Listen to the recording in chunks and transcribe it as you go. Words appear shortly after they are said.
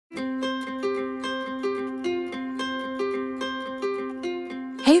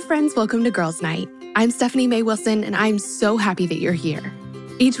Hey friends, welcome to Girls Night. I'm Stephanie Mae Wilson, and I'm so happy that you're here.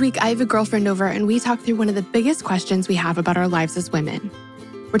 Each week, I have a girlfriend over, and we talk through one of the biggest questions we have about our lives as women.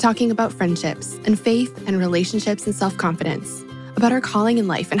 We're talking about friendships and faith and relationships and self-confidence, about our calling in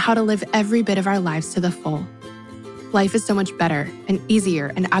life and how to live every bit of our lives to the full. Life is so much better and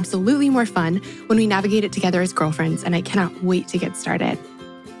easier and absolutely more fun when we navigate it together as girlfriends, and I cannot wait to get started.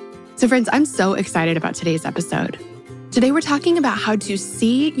 So friends, I'm so excited about today's episode. Today, we're talking about how to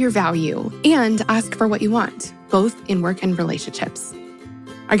see your value and ask for what you want, both in work and relationships.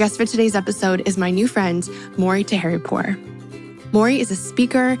 Our guest for today's episode is my new friend, Maury Taheripour. Maury is a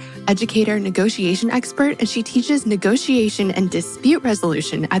speaker, educator, negotiation expert, and she teaches negotiation and dispute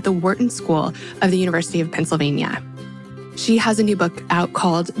resolution at the Wharton School of the University of Pennsylvania. She has a new book out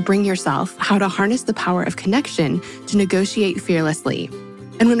called Bring Yourself: How to Harness the Power of Connection to Negotiate Fearlessly.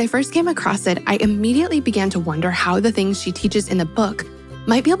 And when I first came across it, I immediately began to wonder how the things she teaches in the book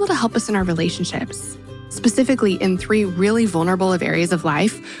might be able to help us in our relationships, specifically in 3 really vulnerable areas of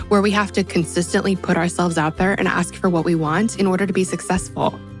life where we have to consistently put ourselves out there and ask for what we want in order to be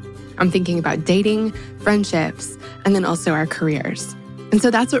successful. I'm thinking about dating, friendships, and then also our careers. And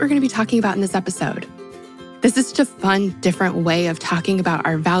so that's what we're going to be talking about in this episode. This is such a fun, different way of talking about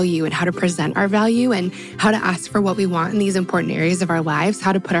our value and how to present our value and how to ask for what we want in these important areas of our lives,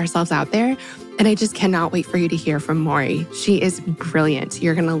 how to put ourselves out there. And I just cannot wait for you to hear from Maury. She is brilliant.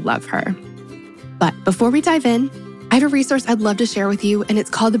 You're going to love her. But before we dive in, I have a resource I'd love to share with you, and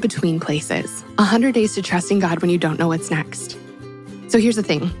it's called The Between Places: 100 Days to Trusting God When You Don't Know What's Next. So here's the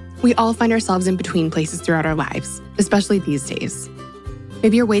thing. We all find ourselves in between places throughout our lives, especially these days.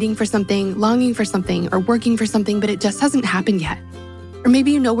 Maybe you're waiting for something, longing for something, or working for something, but it just hasn't happened yet. Or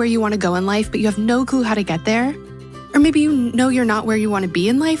maybe you know where you want to go in life, but you have no clue how to get there. Or maybe you know you're not where you want to be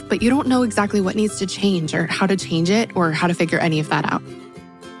in life, but you don't know exactly what needs to change or how to change it or how to figure any of that out.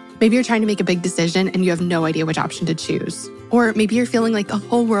 Maybe you're trying to make a big decision and you have no idea which option to choose. Or maybe you're feeling like the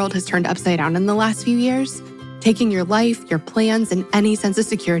whole world has turned upside down in the last few years, taking your life, your plans, and any sense of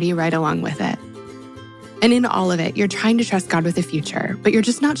security right along with it. And in all of it, you're trying to trust God with the future, but you're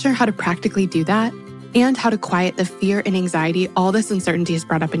just not sure how to practically do that and how to quiet the fear and anxiety all this uncertainty has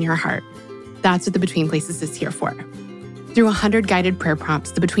brought up in your heart. That's what the Between Places is here for. Through 100 guided prayer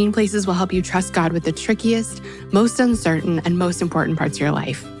prompts, the Between Places will help you trust God with the trickiest, most uncertain, and most important parts of your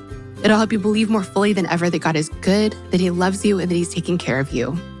life. It'll help you believe more fully than ever that God is good, that He loves you, and that He's taking care of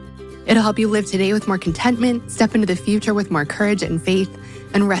you. It'll help you live today with more contentment, step into the future with more courage and faith,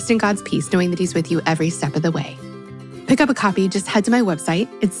 and rest in God's peace, knowing that He's with you every step of the way. Pick up a copy, just head to my website.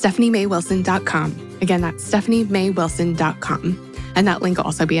 It's stephaniemaywilson.com. Again, that's stephaniemaywilson.com. And that link will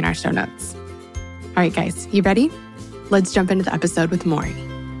also be in our show notes. All right, guys, you ready? Let's jump into the episode with Maury.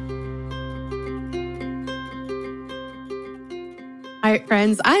 All right,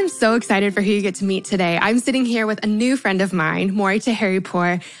 friends, I'm so excited for who you get to meet today. I'm sitting here with a new friend of mine, Maury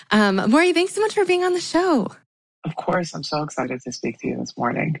Taheripour. Maury, thanks so much for being on the show. Of course, I'm so excited to speak to you this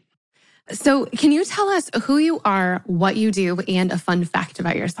morning. So can you tell us who you are, what you do, and a fun fact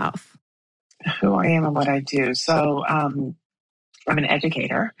about yourself? Who I am and what I do. So I'm an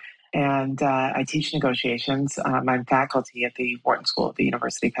educator and I teach negotiations. I'm faculty at the Wharton School of the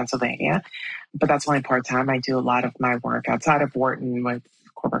University of Pennsylvania, but that's only part-time. I do a lot of my work outside of Wharton with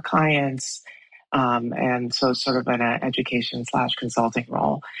corporate clients. And so sort of an education/consulting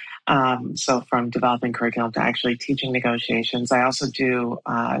role. So from developing curriculum to actually teaching negotiations. I also do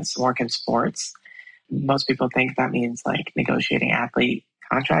some work in sports. Most people think that means like negotiating athlete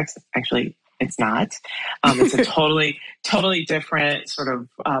contracts. Actually, it's not. It's a totally different sort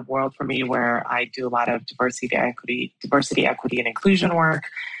of world for me, where I do a lot of diversity, equity, and inclusion work.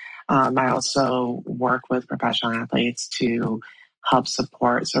 I also work with professional athletes to help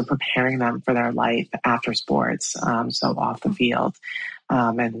support, so preparing them for their life after sports, so off the field,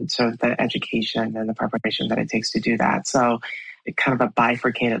 and sort of the education and the preparation that it takes to do that. So kind of a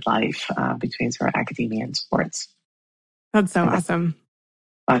bifurcated life between sort of academia and sports. That's so awesome.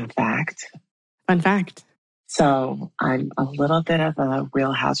 Fun fact. So I'm a little bit of a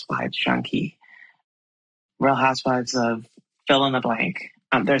Real Housewives junkie. Real Housewives of fill in the blank.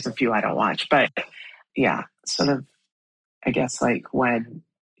 There's a few I don't watch, but yeah, sort of, I guess like when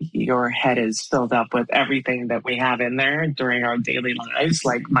your head is filled up with everything that we have in there during our daily lives,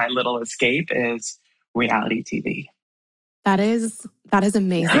 like my little escape is reality TV. That is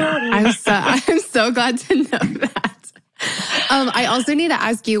amazing. I'm so glad to know that. I also need to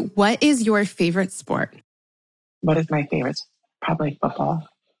ask you, what is your favorite sport? What is my favorite? Probably football.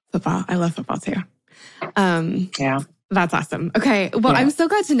 Football. I love football too. Yeah. That's awesome. Okay. Well, Yeah. I'm so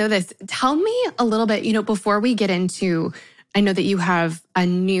glad to know this. Tell me a little bit, before we get into I know that you have a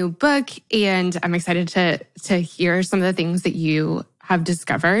new book, and I'm excited to hear some of the things that you have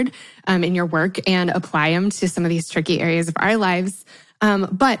discovered in your work and apply them to some of these tricky areas of our lives.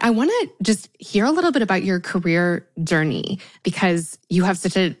 But I want to just hear a little bit about your career journey, because you have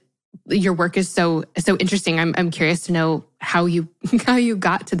your work is so interesting. I'm curious to know how you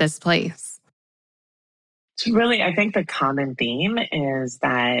got to this place. So really, I think the common theme is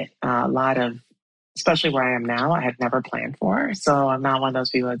that a lot of, especially where I am now, I had never planned for. So I'm not one of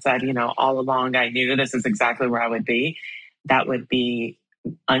those people that said, all along I knew this is exactly where I would be. That would be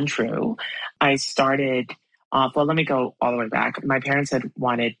untrue. I started off, well, let me go all the way back. My parents had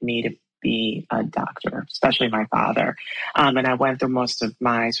wanted me to be a doctor, especially my father. And I went through most of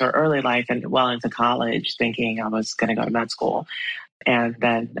my sort of early life and well into college thinking I was going to go to med school. And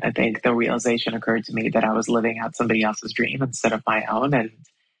then I think the realization occurred to me that I was living out somebody else's dream instead of my own. And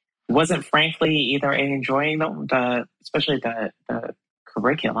wasn't frankly either enjoying especially the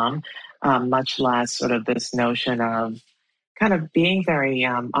curriculum, much less sort of this notion of kind of being very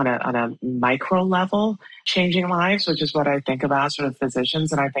on a micro level, changing lives, which is what I think about sort of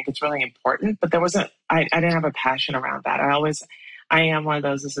physicians. And I think it's really important, but I didn't have a passion around that. I am one of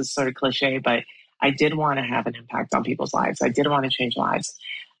those, this is sort of cliche, but I did want to have an impact on people's lives. I did want to change lives,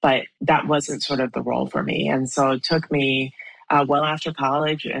 but that wasn't sort of the role for me. And so it took me well after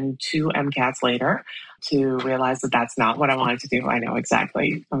college and 2 MCATs later to realize that that's not what I wanted to do. I know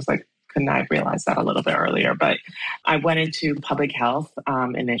exactly. I was like, couldn't I have realized that a little bit earlier? But I went into public health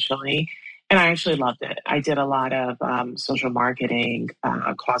initially, and I actually loved it. I did a lot of social marketing,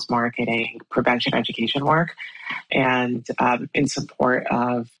 cause marketing, prevention education work, and in support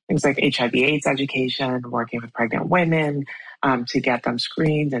of things like HIV/AIDS education, working with pregnant women to get them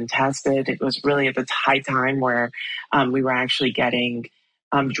screened and tested. It was really at the high time where we were actually getting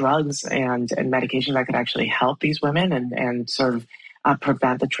drugs and medication that could actually help these women and sort of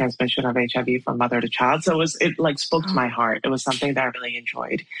prevent the transmission of HIV from mother to child. So it like spoke to my heart. It was something that I really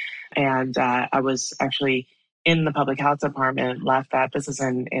enjoyed. And I was actually in the public health department, left that. This is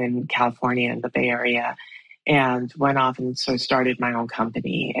in California, in the Bay Area, and went off and so started my own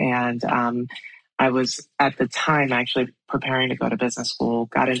company. And I was at the time actually preparing to go to business school,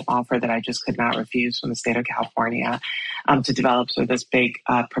 got an offer that I just could not refuse from the state of California to develop sort of this big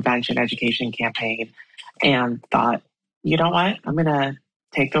prevention education campaign, and thought, you know what, I'm going to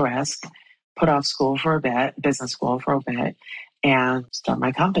take the risk, put off school for a bit, business school for a bit, and start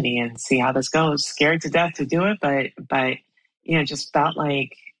my company and see how this goes. Scared to death to do it, but just felt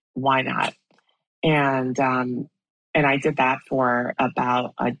like, why not? And I did that for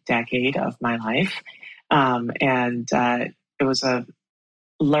about a decade of my life, and it was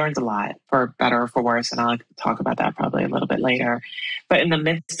learned a lot, for better or for worse, and I'll talk about that probably a little bit later. But in the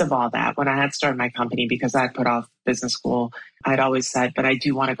midst of all that, when I had started my company, because I had put off business school, I'd always said, but I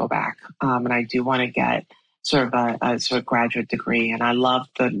do want to go back, and I do want to get sort of a sort of graduate degree. And I loved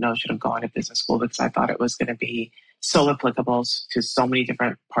the notion of going to business school because I thought it was going to be so applicable to so many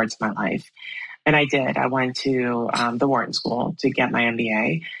different parts of my life. And I did. I went to the Wharton School to get my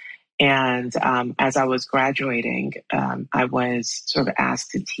MBA. And as I was graduating, I was sort of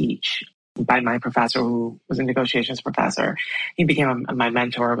asked to teach by my professor, who was a negotiations professor. He became my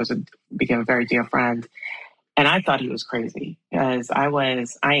mentor, became a very dear friend. And I thought he was crazy because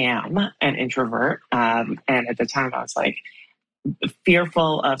I am an introvert. And at the time I was like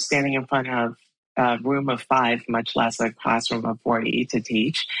fearful of standing in front of a room of 5, much less a classroom of 40 to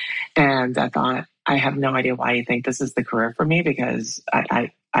teach. And I thought, I have no idea why you think this is the career for me, because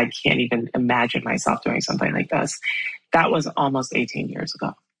I can't even imagine myself doing something like this. That was almost 18 years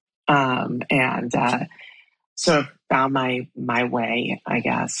ago. And sort of found my way, I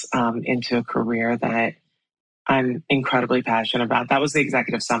guess, into a career that I'm incredibly passionate about. That was the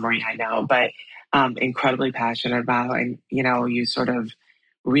executive summary, I know, but incredibly passionate about. And, you sort of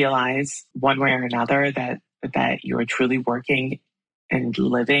realize one way or another that you are truly working and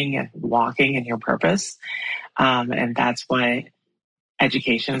living and walking in your purpose. And that's what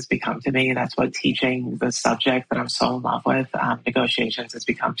education has become to me. That's what teaching the subject that I'm so in love with, negotiations, has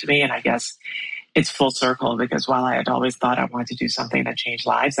become to me. And I guess it's full circle, because while I had always thought I wanted to do something that changed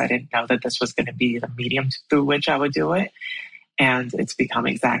lives, I didn't know that this was going to be the medium through which I would do it. And it's become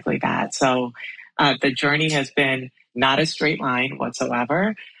exactly that. So the journey has been not a straight line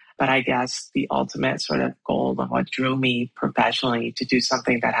whatsoever, but I guess the ultimate sort of goal and what drew me professionally to do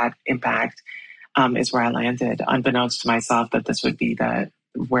something that had impact is where I landed, unbeknownst to myself that this would be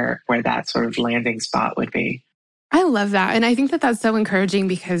where that sort of landing spot would be. I love that. And I think that that's so encouraging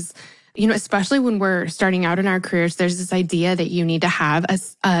because, especially when we're starting out in our careers, there's this idea that you need to have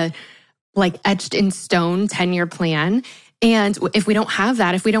a like etched in stone 10-year plan. And if we don't have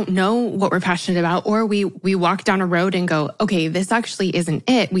that, if we don't know what we're passionate about, or we walk down a road and go, okay, this actually isn't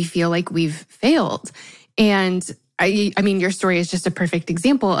it, we feel like we've failed. And I mean, your story is just a perfect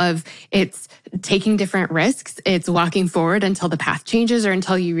example of it's taking different risks. It's walking forward until the path changes or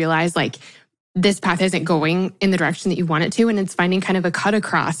until you realize like this path isn't going in the direction that you want it to. And it's finding kind of a cut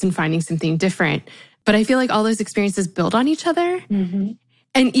across and finding something different. But I feel like all those experiences build on each other. Mm-hmm.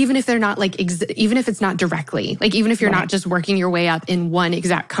 And even if they're not like, even if it's not directly, like even if you're not just working your way up in one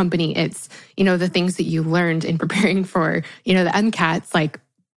exact company, it's, you know, the things that you learned in preparing for, you know, the MCATs, like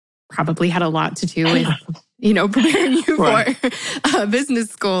probably had a lot to do with, you know, preparing you for business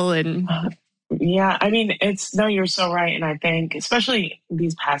school. And yeah, I mean, you're so right. And I think, especially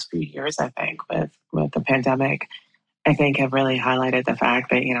these past few years, I think with the pandemic, I think have really highlighted the fact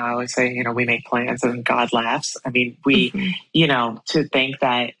that, you know, I always say, you know, we make plans and God laughs. I mean, you know, to think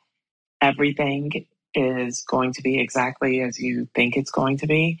that everything is going to be exactly as you think it's going to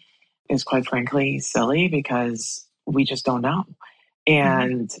be is quite frankly silly because we just don't know.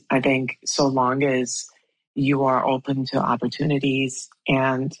 And I think so long as you are open to opportunities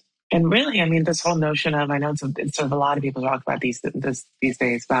and really, I mean, this whole notion of, I know it's sort of a lot of people talk about these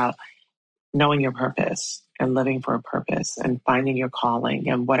days about knowing your purpose and living for a purpose and finding your calling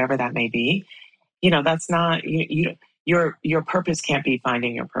and whatever that may be. You know, that's not your purpose can't be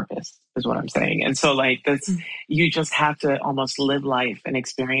finding your purpose is what I'm saying. And so like this, you just have to almost live life and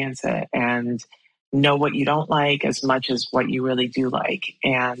experience it and know what you don't like as much as what you really do like.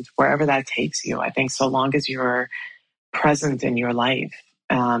 And wherever that takes you, I think so long as you're present in your life,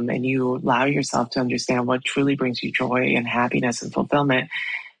 and you allow yourself to understand what truly brings you joy and happiness and fulfillment,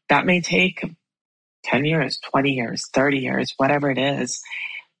 that may take 10 years, 20 years, 30 years, whatever it is.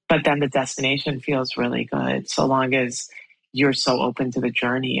 But then the destination feels really good so long as you're so open to the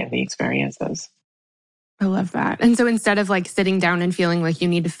journey and the experiences. I love that. And so instead of like sitting down and feeling like you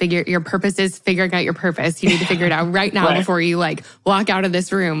need to figure your purpose is figuring out your purpose, you need to figure it out right now before you like walk out of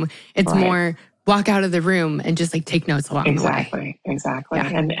this room. It's more walk out of the room and just like take notes along the way. Exactly. Yeah.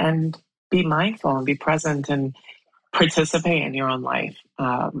 And be mindful and be present and participate in your own life,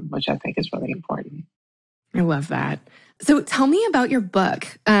 which I think is really important. I love that. So tell me about your book,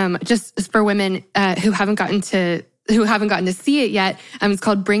 just for women who haven't gotten to see it yet. It's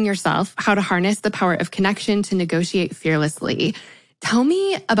called Bring Yourself: How to Harness the Power of Connection to Negotiate Fearlessly. Tell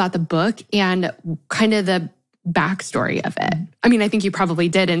me about the book and kind of the backstory of it. I mean, I think you probably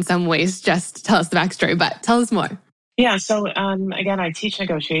did in some ways just tell us the backstory, but tell us more. Yeah. So again, I teach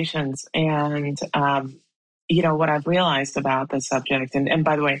negotiations and you know, what I've realized about the subject, and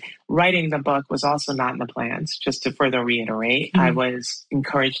by the way, writing the book was also not in the plans, just to further reiterate. I was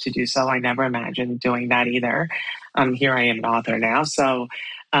encouraged to do so. I never imagined doing that either. Here I am an author now. So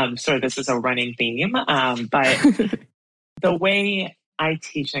this is a running theme. But the way I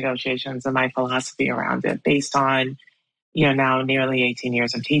teach negotiations and my philosophy around it, based on, you know, now nearly 18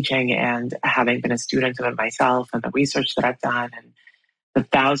 years of teaching and having been a student of it myself and the research that I've done and the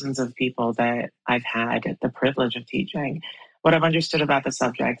thousands of people that I've had the privilege of teaching, what I've understood about the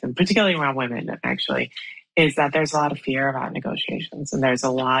subject, and particularly around women, actually, is that there's a lot of fear about negotiations and there's a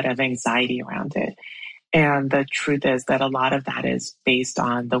lot of anxiety around it. And the truth is that a lot of that is based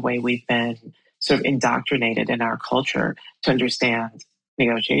on the way we've been sort of indoctrinated in our culture to understand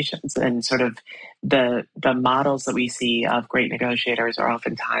negotiations, and sort of the models that we see of great negotiators are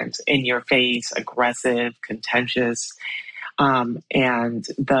oftentimes in your face, aggressive, contentious. And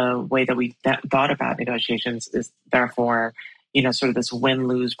the way that we thought about negotiations is therefore, you know, sort of this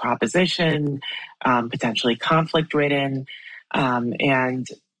win-lose proposition, potentially conflict-ridden. And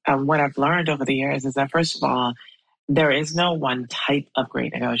what I've learned over the years is that, first of all, there is no one type of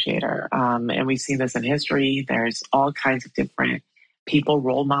great negotiator. And we've seen this in history. There's all kinds of different people,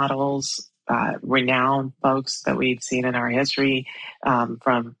 role models, renowned folks that we've seen in our history,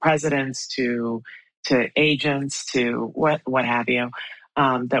 from presidents to agents to what have you,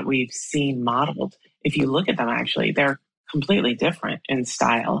 that we've seen modeled. If you look at them, actually, they're completely different in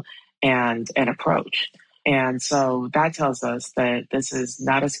style and approach. And so that tells us that this is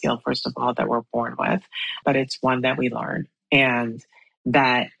not a skill, first of all, that we're born with, but it's one that we learn. And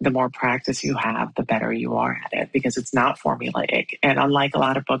that the more practice you have, the better you are at it, because it's not formulaic. And unlike a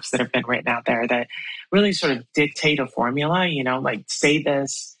lot of books that have been written out there that really sort of dictate a formula, you know, like say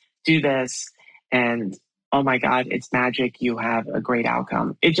this, do this, and oh my God, it's magic, you have a great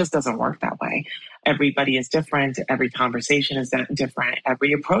outcome. It just doesn't work that way. Everybody is different. Every conversation is different.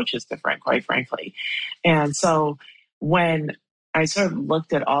 Every approach is different, quite frankly. And so when I sort of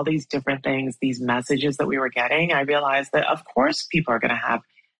looked at all these different things, these messages that we were getting, I realized that, of course, people are going to have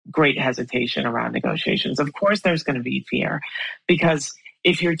great hesitation around negotiations. Of course, there's going to be fear, because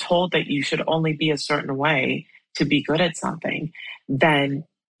if you're told that you should only be a certain way to be good at something, then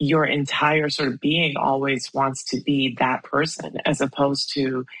your entire sort of being always wants to be that person, as opposed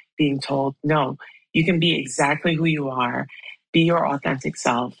to being told, no, you can be exactly who you are, be your authentic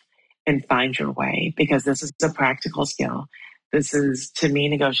self, and find your way, because this is a practical skill. This is, to me,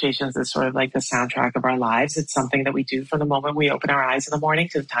 negotiations is sort of like the soundtrack of our lives. It's something that we do from the moment we open our eyes in the morning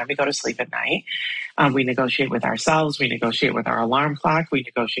to the time we go to sleep at night. We negotiate with ourselves. We negotiate with our alarm clock. We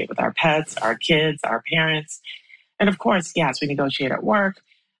negotiate with our pets, our kids, our parents. And of course, yes, we negotiate at work,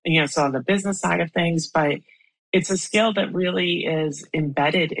 and, so on the business side of things, but it's a skill that really is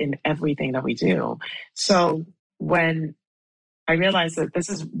embedded in everything that we do. So when I realized that this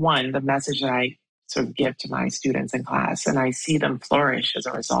is the message that I sort of give to my students in class, and I see them flourish as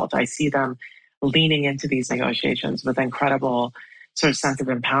a result. I see them leaning into these negotiations with incredible sort of sense of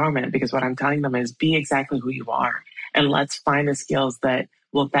empowerment, because what I'm telling them is be exactly who you are, and let's find the skills that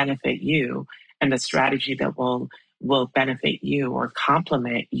will benefit you and the strategy that will benefit you or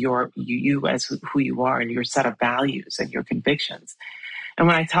complement you as who you are and your set of values and your convictions. And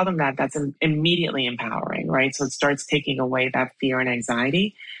when I tell them that, that's immediately empowering, right? So it starts taking away that fear and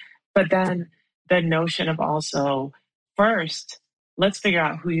anxiety. But then the notion of also, first, let's figure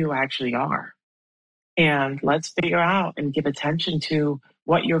out who you actually are. And let's figure out and give attention to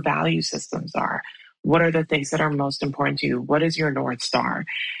what your value systems are. What are the things that are most important to you? What is your North Star?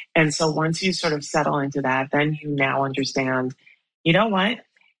 And so once you sort of settle into that, then you now understand, you know what?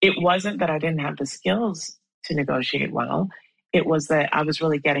 It wasn't that I didn't have the skills to negotiate well. It was that I was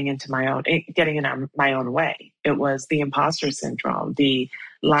really getting in my own way. It was the imposter syndrome, the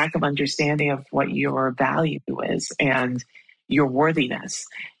lack of understanding of what your value is and your worthiness.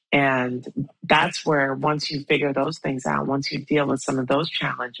 And that's where, once you figure those things out, once you deal with some of those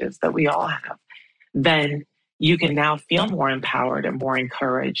challenges that we all have, then you can now feel more empowered and more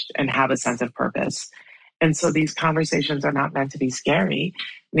encouraged and have a sense of purpose. And so these conversations are not meant to be scary.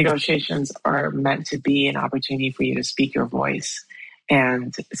 Negotiations are meant to be an opportunity for you to speak your voice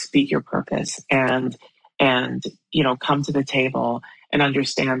and speak your purpose and come to the table and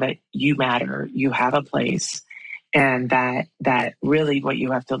understand that you matter, you have a place, and that really what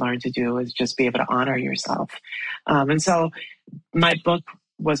you have to learn to do is just be able to honor yourself. And so my book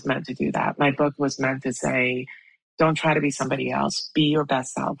was meant to do that. My book was meant to say, don't try to be somebody else. Be your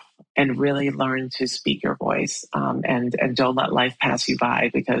best self and really learn to speak your voice, and don't let life pass you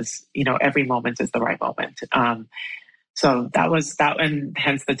by, because, every moment is the right moment. So that was that, and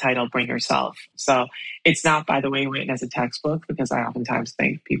hence the title, Bring Yourself. So it's not, by the way, written as a textbook, because I oftentimes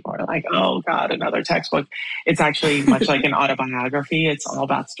think people are like, oh God, another textbook. It's actually much like an autobiography. It's all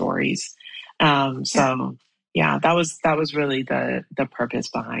about stories. Yeah, that was really the purpose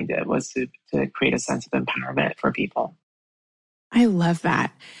behind it, was to create a sense of empowerment for people. I love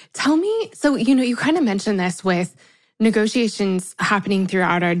that. Tell me, so, you kind of mentioned this with negotiations happening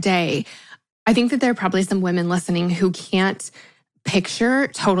throughout our day. I think that there are probably some women listening who can't picture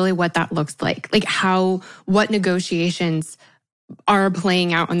totally what that looks like what negotiations are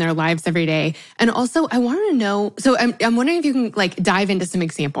playing out in their lives every day. And also, I want to know, so I'm wondering if you can dive into some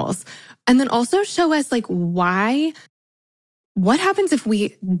examples, and then also show us what happens if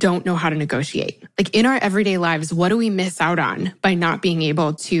we don't know how to negotiate? In our everyday lives, what do we miss out on by not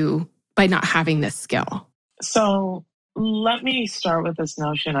having this skill? So let me start with this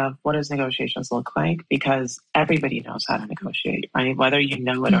notion of, what does negotiations look like? Because everybody knows how to negotiate, right? Whether you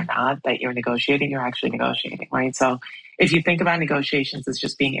know it or not that you're negotiating, you're actually negotiating, right? So if you think about negotiations as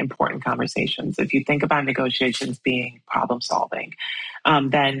just being important conversations, if you think about negotiations being problem solving,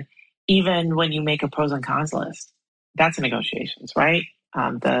 then even when you make a pros and cons list, that's a negotiations, right?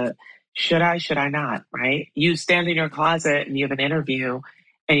 The should I not, right? You stand in your closet and you have an interview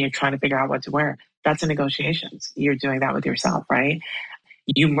and you're trying to figure out what to wear. That's a negotiations. You're doing that with yourself, right?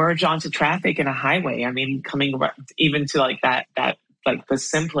 You merge onto traffic in a highway. I mean, coming even to that the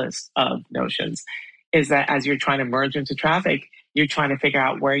simplest of notions is that as you're trying to merge into traffic, you're trying to figure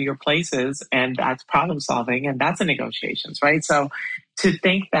out where your place is, and that's problem solving, and that's a negotiations, right? So to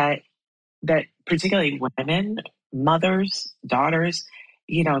think that particularly women, mothers, daughters,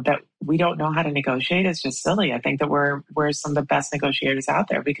 that we don't know how to negotiate is just silly. I think that we're some of the best negotiators out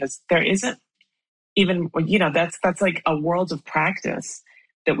there, because there isn't even, that's like a world of practice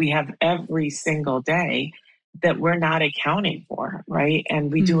that we have every single day that we're not accounting for, right?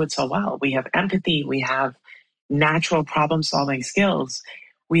 And we do it so well. We have empathy, we have natural problem solving skills,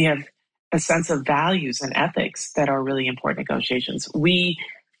 we have a sense of values and ethics that are really important negotiations. We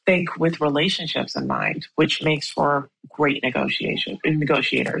think with relationships in mind, which makes for great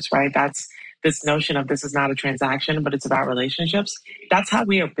negotiators, right? That's this notion of this is not a transaction, but it's about relationships. That's how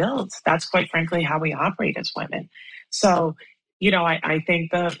we are built. That's quite frankly how we operate as women. So, I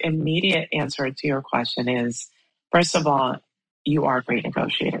think the immediate answer to your question is, first of all, you are great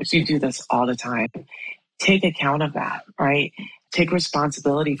negotiators. You do this all the time. Take account of that, right? Take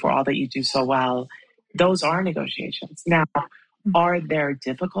responsibility for all that you do so well. Those are negotiations. Now, are there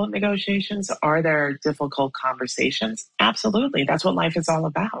difficult negotiations? Are there difficult conversations? Absolutely. That's what life is all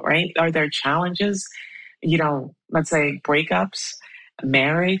about, right? Are there challenges? Let's say breakups,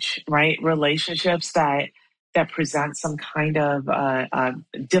 marriage, right? Relationships that present some kind of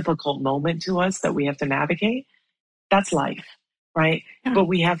difficult moment to us that we have to navigate. That's life, right? Yeah. But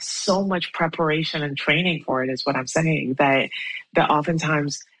we have so much preparation and training for it, is what I'm saying, that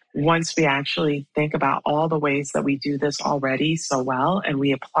oftentimes once we actually think about all the ways that we do this already so well, and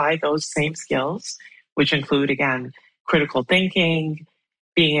we apply those same skills, which include, again, critical thinking,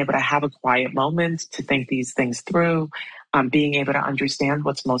 being able to have a quiet moment to think these things through, being able to understand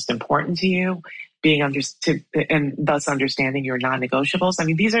what's most important to you, and thus understanding your non-negotiables. I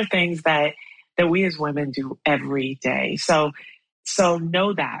mean, these are things that we as women do every day. So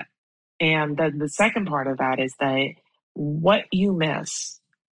know that. And then the second part of that is that what you miss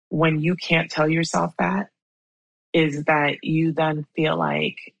when you can't tell yourself that is that you then feel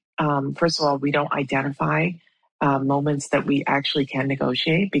like, first of all, we don't identify moments that we actually can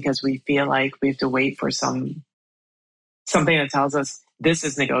negotiate because we feel like we have to wait for something that tells us this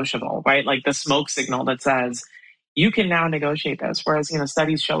is negotiable, right? Like the smoke signal that says, you can now negotiate this. Whereas,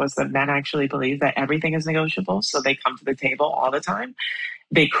 studies show us that men actually believe that everything is negotiable. So they come to the table all the time.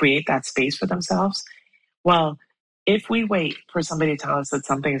 They create that space for themselves. Well, if we wait for somebody to tell us that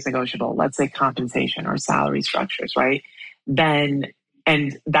something is negotiable, let's say compensation or salary structures, right? And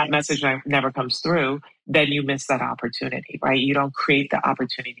that message never comes through, then you miss that opportunity, right? You don't create the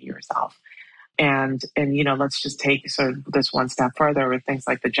opportunity yourself. And let's just take sort of this one step further with things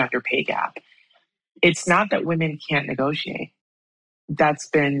like the gender pay gap. It's not that women can't negotiate. That's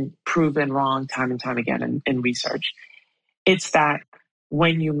been proven wrong time and time again in research. It's that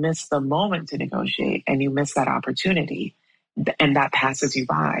when you miss the moment to negotiate and you miss that opportunity and that passes you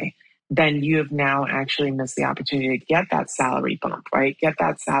by, then you have now actually missed the opportunity to get that salary bump, right? Get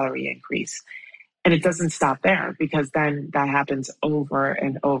that salary increase. And it doesn't stop there because then that happens over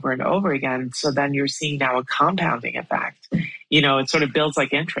and over and over again. So then you're seeing now a compounding effect. It sort of builds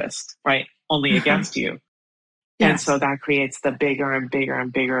like interest, right? Only against you. Yeah. And so that creates the bigger and bigger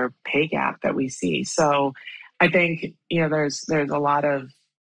and bigger pay gap that we see. So I think, there's a lot of,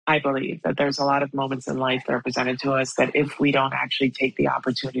 I believe that there's a lot of moments in life that are presented to us that if we don't actually take the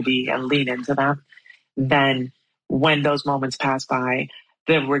opportunity and lean into them, then when those moments pass by,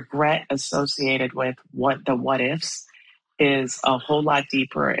 the regret associated with what ifs is a whole lot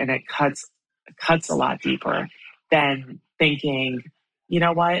deeper, and it cuts a lot deeper than thinking, you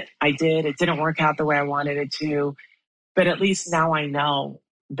know what, it didn't work out the way I wanted it to, but at least now I know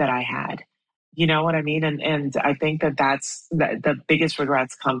that I had. You know what I mean? And I think that's the biggest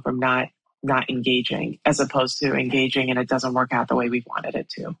regrets come from not engaging as opposed to engaging and it doesn't work out the way we wanted it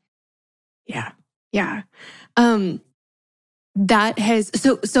to. Yeah. Yeah. That has,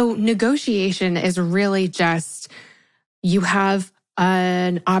 so negotiation is really just, you have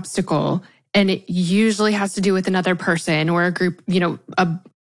an obstacle and it usually has to do with another person or a group,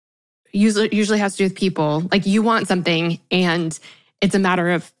 usually has to do with people. Like you want something and it's a matter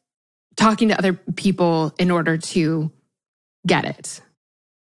of talking to other people in order to get it.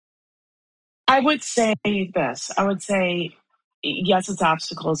 I would say this. I would say, yes, it's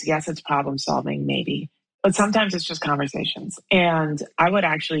obstacles. Yes, it's problem solving, maybe. But sometimes it's just conversations. And I would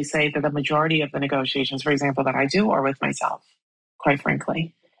actually say that the majority of the negotiations, for example, that I do are with myself, quite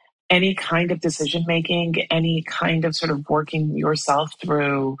frankly. Any kind of decision making, any kind of sort of working yourself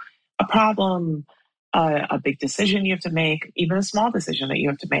through a problem, a big decision you have to make, even a small decision that you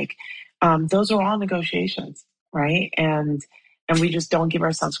have to make. Those are all negotiations, right? And we just don't give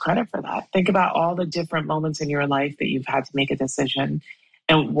ourselves credit for that. Think about all the different moments in your life that you've had to make a decision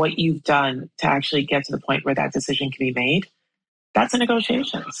and what you've done to actually get to the point where that decision can be made. That's a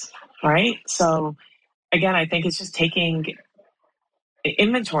negotiations, right? So again, I think it's just taking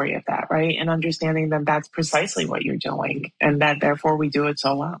inventory of that, right? And understanding that that's precisely what you're doing and that therefore we do it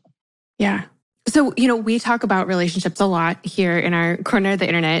so well. Yeah. So, we talk about relationships a lot here in our corner of the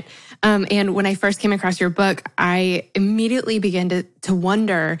internet. And when I first came across your book, I immediately began to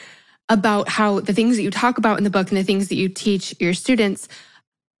wonder about how the things that you talk about in the book and the things that you teach your students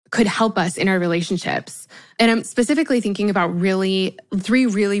could help us in our relationships. And I'm specifically thinking about three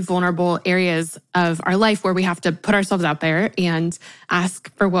really vulnerable areas of our life where we have to put ourselves out there and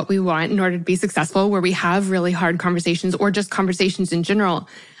ask for what we want in order to be successful, where we have really hard conversations or just conversations in general.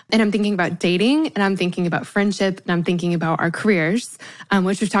 And I'm thinking about dating, and I'm thinking about friendship, and I'm thinking about our careers,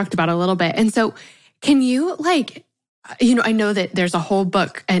 which we've talked about a little bit. And so can you I know that there's a whole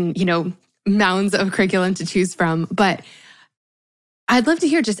book and, mounds of curriculum to choose from, but I'd love to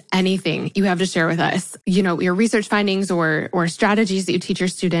hear just anything you have to share with us, your research findings or strategies that you teach your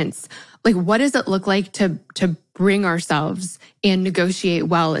students. Like, what does it look like to bring ourselves and negotiate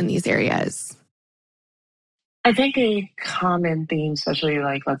well in these areas? I think a common theme, especially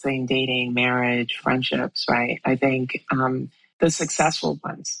let's say in dating, marriage, friendships, right? I think the successful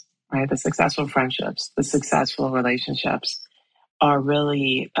ones, right? The successful friendships, the successful relationships are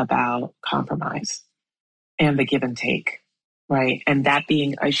really about compromise and the give and take, right? And that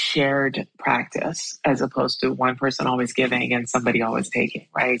being a shared practice as opposed to one person always giving and somebody always taking,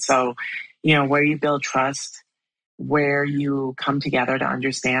 right? So, where you build trust, where you come together to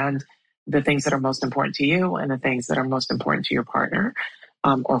understand the things that are most important to you and the things that are most important to your partner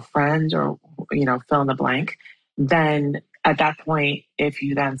or friend or, fill in the blank, then at that point, if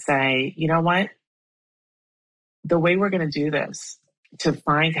you then say, you know what, the way we're going to do this to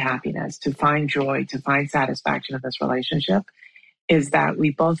find happiness, to find joy, to find satisfaction in this relationship is that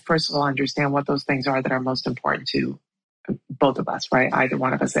we both, first of all, understand what those things are that are most important to both of us, right? Either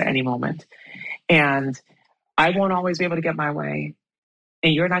one of us at any moment. And I won't always be able to get my way,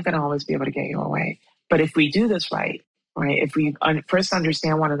 and you're not going to always be able to get your way. But if we do this right, if we first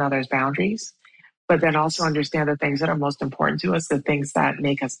understand one another's boundaries, but then also understand the things that are most important to us, the things that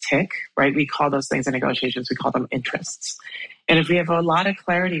make us tick, right? We call those things in negotiations, we call them interests. And if we have a lot of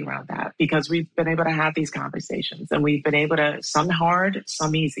clarity around that, because we've been able to have these conversations and we've been able to, some hard,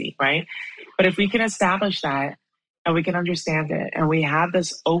 some easy, right? But if we can establish that and we can understand it and we have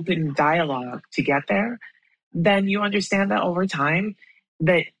this open dialogue to get there, then you understand that over time,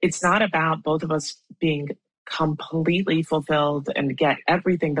 that it's not about both of us being completely fulfilled and get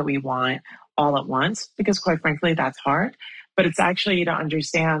everything that we want all at once, because quite frankly, that's hard. But it's actually to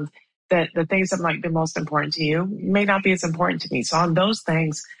understand that the things that might be most important to you may not be as important to me. So on those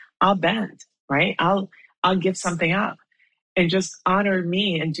things, I'll bend, right? I'll give something up and just honor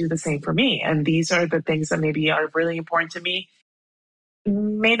me and do the same for me. And these are the things that maybe are really important to me,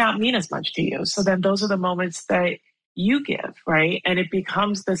 may not mean as much to you. So then those are the moments that you give, right? And it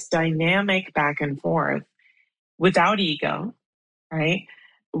becomes this dynamic back and forth without ego, right?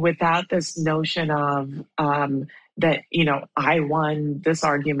 Without this notion of that, I won this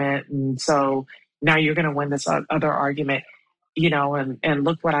argument, and so now you're going to win this other argument, and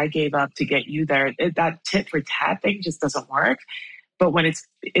look what I gave up to get you there. That tit for tat thing just doesn't work. But when it's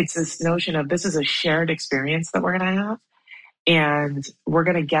this notion of this is a shared experience that we're going to have, and we're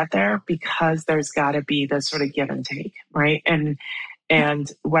going to get there because there's got to be this sort of give and take, right?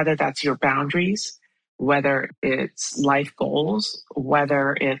 And whether that's your boundaries, whether it's life goals,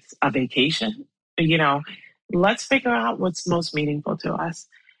 whether it's a vacation, let's figure out what's most meaningful to us.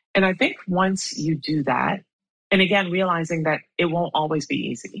 And I think once you do that, and again, realizing that it won't always be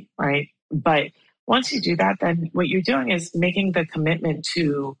easy, right? But once you do that, then what you're doing is making the commitment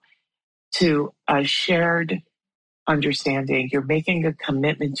to a shared understanding. You're making a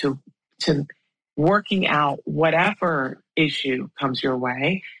commitment to working out whatever issue comes your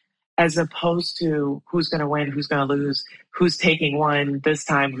way, as opposed to who's going to win, who's going to lose, who's taking one this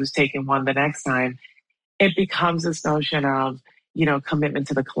time, who's taking one the next time. It becomes this notion of, commitment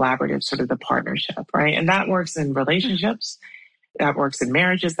to the collaborative, sort of the partnership, right? And that works in relationships, that works in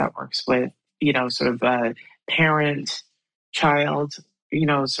marriages, that works with, sort of a parent, child,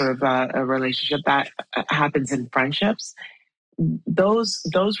 sort of a relationship that happens in friendships. Those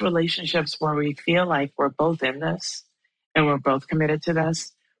relationships where we feel like we're both in this and we're both committed to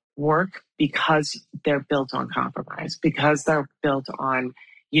this work because they're built on compromise, because they're built on,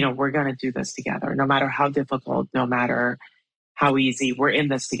 we're going to do this together, no matter how difficult, no matter how easy, we're in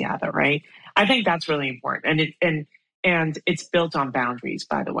this together, right? I think that's really important. And it's built on boundaries,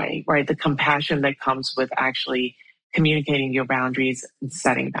 by the way, right? The compassion that comes with actually communicating your boundaries and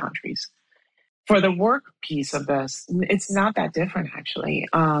setting boundaries. For the work piece of this, it's not that different, actually.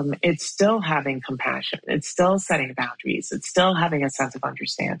 It's still having compassion. It's still setting boundaries. It's still having a sense of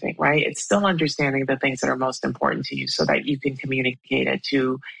understanding, right? It's still understanding the things that are most important to you so that you can communicate it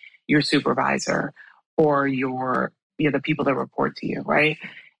to your supervisor or the people that report to you, right?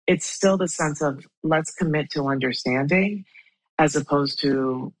 It's still the sense of let's commit to understanding as opposed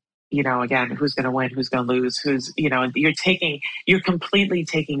to again, who's going to win, who's going to lose, you're completely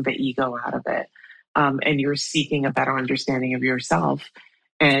taking the ego out of it. And you're seeking a better understanding of yourself.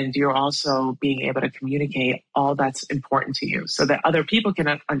 And you're also being able to communicate all that's important to you so that other people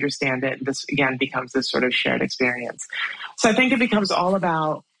can understand it. And this, again, becomes this sort of shared experience. So I think it becomes all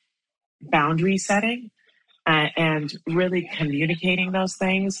about boundary setting and really communicating those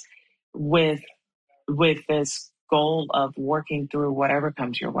things with this goal of working through whatever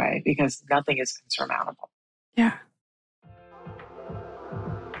comes your way, because nothing is insurmountable. Yeah.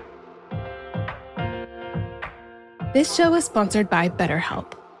 This show is sponsored by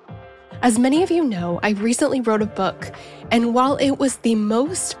BetterHelp. As many of you know, I recently wrote a book, and while it was the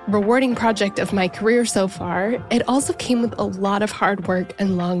most rewarding project of my career so far, it also came with a lot of hard work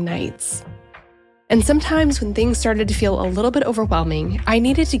and long nights. And sometimes when things started to feel a little bit overwhelming, I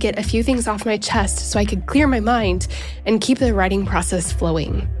needed to get a few things off my chest so I could clear my mind and keep the writing process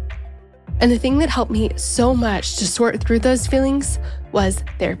flowing. And the thing that helped me so much to sort through those feelings was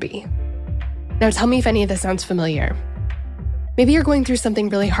therapy. Now tell me if any of this sounds familiar. Maybe you're going through something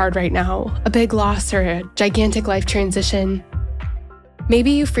really hard right now, a big loss or a gigantic life transition.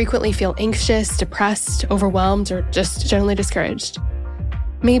 Maybe you frequently feel anxious, depressed, overwhelmed, or just generally discouraged.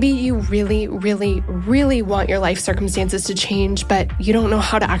 Maybe you really, really, really want your life circumstances to change, but you don't know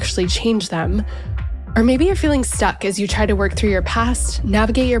how to actually change them. Or maybe you're feeling stuck as you try to work through your past,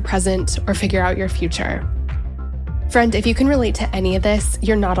 navigate your present, or figure out your future. Friend, if you can relate to any of this,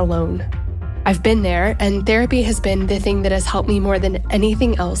 you're not alone. I've been there, and therapy has been the thing that has helped me more than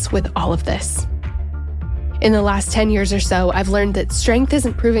anything else with all of this. In the last 10 years or so, I've learned that strength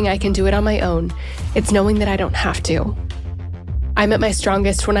isn't proving I can do it on my own. It's knowing that I don't have to. I'm at my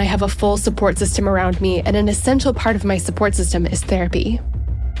strongest when I have a full support system around me, and an essential part of my support system is therapy.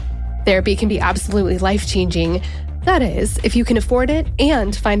 Therapy can be absolutely life-changing. That is, if you can afford it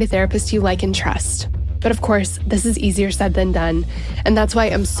and find a therapist you like and trust. But of course, this is easier said than done, and that's why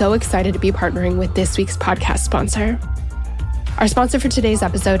I'm so excited to be partnering with this week's podcast sponsor. Our sponsor for today's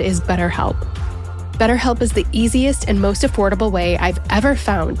episode is BetterHelp. BetterHelp is the easiest and most affordable way I've ever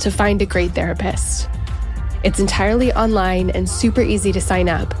found to find a great therapist. It's entirely online and super easy to sign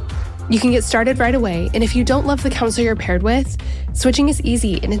up. You can get started right away, and if you don't love the counselor you're paired with, switching is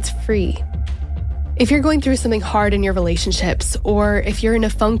easy and it's free. If you're going through something hard in your relationships, or if you're in a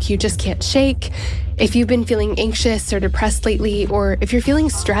funk you just can't shake, if you've been feeling anxious or depressed lately, or if you're feeling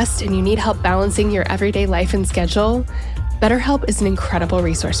stressed and you need help balancing your everyday life and schedule, BetterHelp is an incredible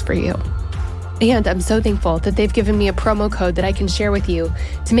resource for you. And I'm so thankful that they've given me a promo code that I can share with you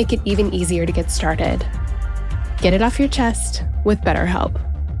to make it even easier to get started. Get it off your chest with BetterHelp.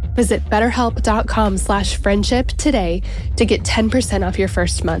 Visit betterhelp.com/friendship today to get 10% off your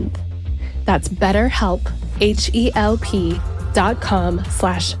first month. That's BetterHelp,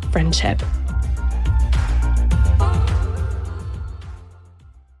 HELP.com/friendship.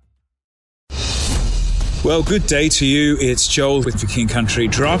 Well, good day to you. It's Joel with The King Country,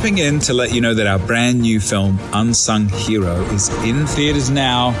 dropping in to let you know that our brand new film, Unsung Hero, is in theaters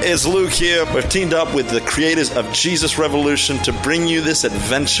now. It's Luke here. We've teamed up with the creators of Jesus Revolution to bring you this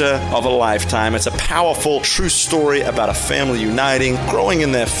adventure of a lifetime. It's a powerful, true story about a family uniting, growing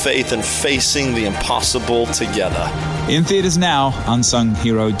in their faith, and facing the impossible together. In theaters now,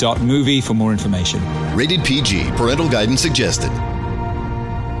 unsunghero.movie for more information. Rated PG. Parental guidance suggested.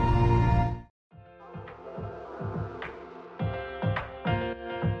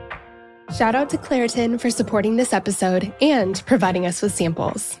 Shout out to Claritin for supporting this episode and providing us with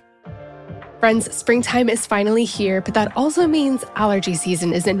samples. Friends, springtime is finally here, but that also means allergy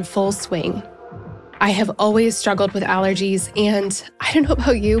season is in full swing. I have always struggled with allergies, and I don't know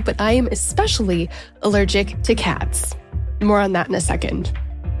about you, but I am especially allergic to cats. More on that in a second.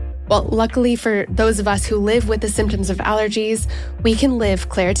 Well, luckily for those of us who live with the symptoms of allergies, we can live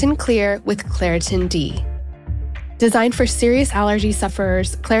Claritin Clear with Claritin D. Designed for serious allergy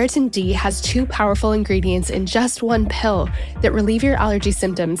sufferers, Claritin D has 2 powerful ingredients in just one pill that relieve your allergy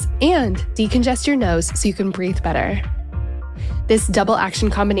symptoms and decongest your nose so you can breathe better. This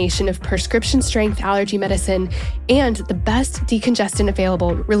double-action combination of prescription-strength allergy medicine and the best decongestant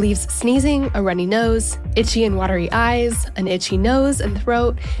available relieves sneezing, a runny nose, itchy and watery eyes, an itchy nose and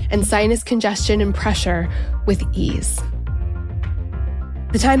throat, and sinus congestion and pressure with ease.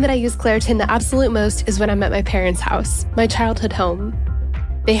 The time that I use Claritin the absolute most is when I'm at my parents' house, my childhood home.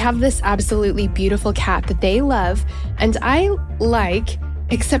 They have this absolutely beautiful cat that they love, and I like,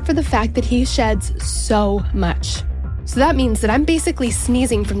 except for the fact that he sheds so much. So that means that I'm basically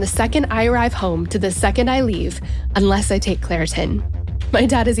sneezing from the second I arrive home to the second I leave, unless I take Claritin. My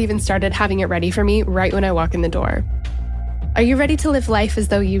dad has even started having it ready for me right when I walk in the door. Are you ready to live life as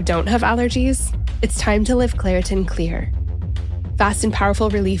though you don't have allergies? It's time to live Claritin Clear. Fast and powerful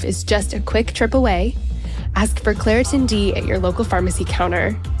relief is just a quick trip away. Ask for Claritin D at your local pharmacy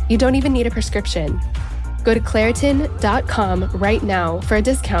counter. You don't even need a prescription. Go to Claritin.com right now for a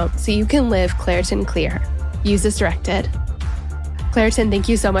discount so you can live Claritin Clear. Use as directed. Claritin, thank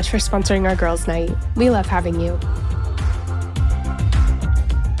you so much for sponsoring our Girls' Night. We love having you.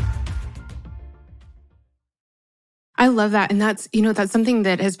 I love that. And that's something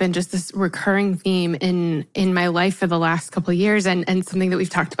that has been just this recurring theme in my life for the last couple of years and something that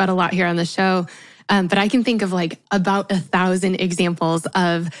we've talked about a lot here on the show. But I can think of like about 1,000 examples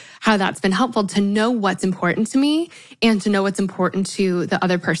of how that's been helpful to know what's important to me and to know what's important to the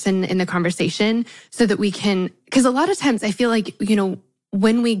other person in the conversation so that we can, because a lot of times I feel like,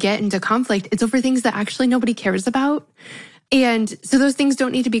 when we get into conflict, it's over things that actually nobody cares about. And so those things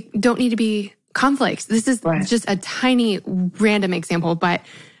don't need to be conflicts. This is just a tiny random example, but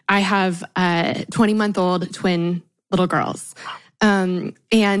I have 20-month-old twin little girls. And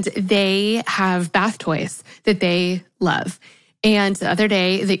they have bath toys that they love. And the other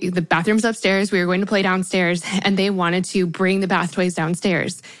day, the bathroom's upstairs. We were going to play downstairs and they wanted to bring the bath toys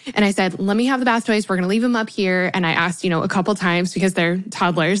downstairs. And I said, let me have the bath toys. We're going to leave them up here. And I asked, a couple times because they're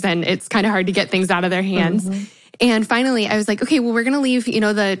toddlers and it's kind of hard to get things out of their hands. Mm-hmm. And finally I was like, okay, well, we're going to leave,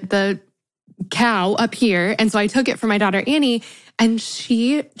 the cow up here. And so I took it for my daughter, Annie, and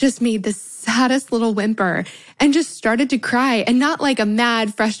she just made the saddest little whimper and just started to cry, and not like a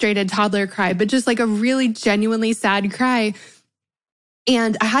mad, frustrated toddler cry, but just like a really genuinely sad cry.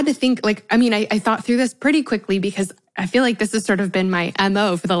 And I had to think I thought through this pretty quickly because I feel like this has sort of been my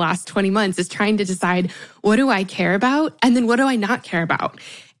MO for the last 20 months is trying to decide what do I care about and then what do I not care about?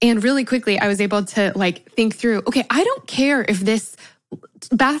 And really quickly, I was able to think through, okay, I don't care if this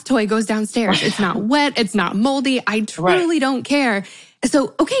bath toy goes downstairs. It's not wet. It's not moldy. I truly don't care.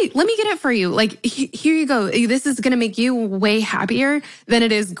 So, okay, let me get it for you. Here you go. This is going to make you way happier than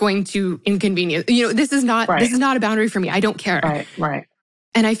it is going to inconvenience. This is not a boundary for me. I don't care. Right.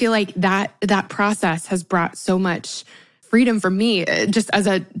 And I feel like that process has brought so much freedom for me, just as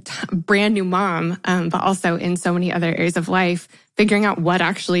a brand new mom, but also in so many other areas of life, figuring out what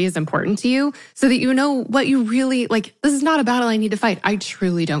actually is important to you so that you know what you really like. This is not a battle I need to fight. I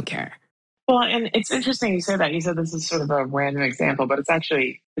truly don't care. Well, and it's interesting you say that. You said this is sort of a random example, but it's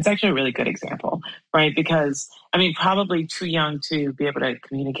actually a really good example, right? Because probably too young to be able to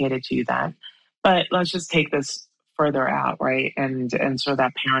communicate it to you then. But let's just take this further out, right? And sort of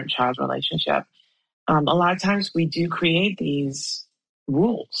that parent-child relationship. A lot of times we do create these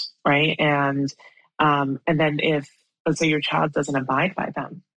rules, right? And then if, let's say, your child doesn't abide by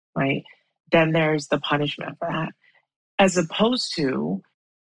them, right? Then there's the punishment for that, as opposed to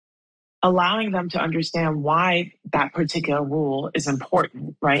allowing them to understand why that particular rule is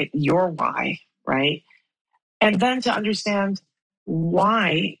important, right? Your why, right? And then to understand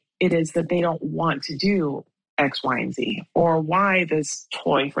why it is that they don't want to do X, Y, and Z, or why this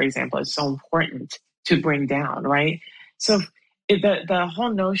toy, for example, is so important to bring down, right? So the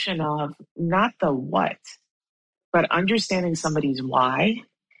whole notion of not the what, but understanding somebody's why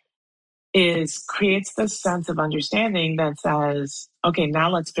creates this sense of understanding that says, okay,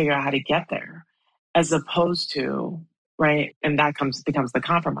 now let's figure out how to get there, as opposed to, right? And that becomes the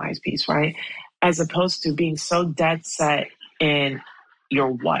compromise piece, right? As opposed to being so dead set in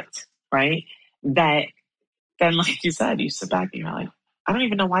your what, right? That then, like you said, you sit back and you're like, I don't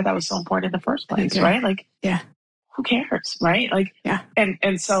even know why that was so important in the first place, right? Who cares, right?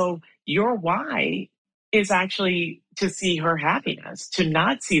 And so your why is actually to see her happiness, to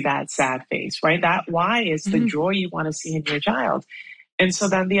not see that sad face, right? That why is the joy you want to see in your child. And so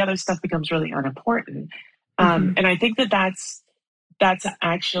then the other stuff becomes really unimportant. And I think that's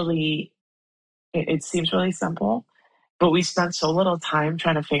actually, it seems really simple, but we spend so little time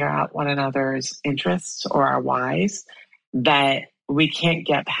trying to figure out one another's interests or our whys that we can't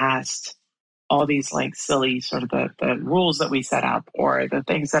get past all these silly sort of the rules that we set up or the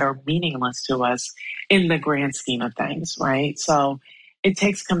things that are meaningless to us in the grand scheme of things, right? So it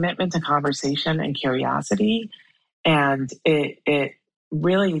takes commitment to conversation and curiosity. And it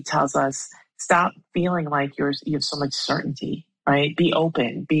really tells us, stop feeling like you have so much certainty, right? Be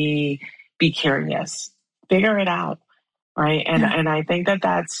open, be curious, figure it out, right? And I think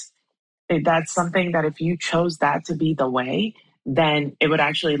that's something that if you chose that to be the way, then it would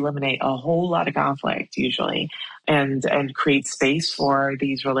actually eliminate a whole lot of conflict usually and create space for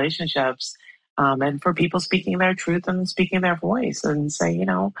these relationships and for people speaking their truth and speaking their voice and say,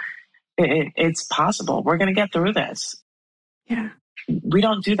 it's possible. We're going to get through this. Yeah. We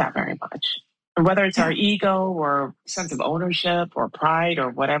don't do that very much, whether it's our ego or sense of ownership or pride or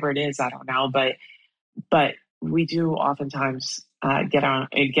whatever it is, I don't know. But we do oftentimes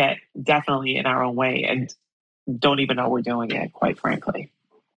get definitely in our own way and don't even know we're doing it, quite frankly.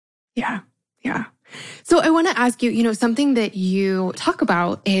 Yeah. Yeah. So I want to ask you, something that you talk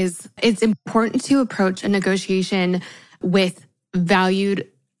about is it's important to approach a negotiation with value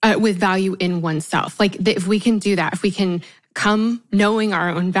in oneself. Like if we can do that, if we can come knowing our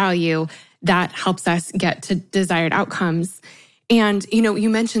own value, that helps us get to desired outcomes. And, you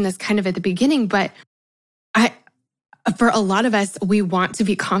mentioned this kind of at the beginning, but for a lot of us, we want to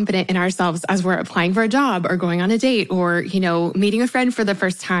be confident in ourselves as we're applying for a job or going on a date or, meeting a friend for the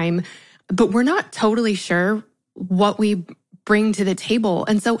first time, but we're not totally sure what we bring to the table.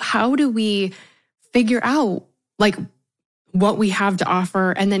 And so how do we figure out what we have to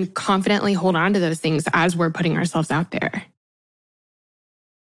offer and then confidently hold on to those things as we're putting ourselves out there?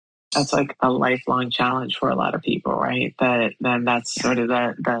 That's like a lifelong challenge for a lot of people, right? That's sort of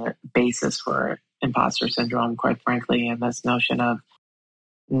the basis for imposter syndrome, quite frankly, and this notion of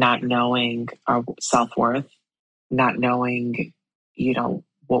not knowing our self-worth, not knowing,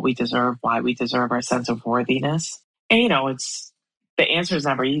 what we deserve, why we deserve, our sense of worthiness. And, it's the answer is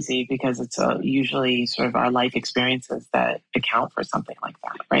never easy because it's usually sort of our life experiences that account for something like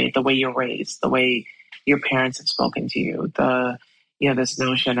that, right? The way you're raised, the way your parents have spoken to you, this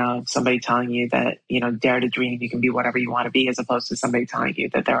notion of somebody telling you that, dare to dream, you can be whatever you want to be, as opposed to somebody telling you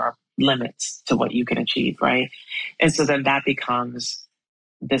that there are limits to what you can achieve, right? And so then that becomes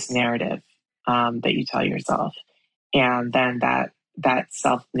this narrative that you tell yourself. And then that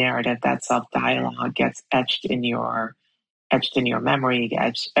self-narrative, that self-dialogue gets etched in your memory,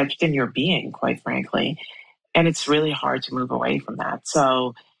 etched in your being, quite frankly. And it's really hard to move away from that.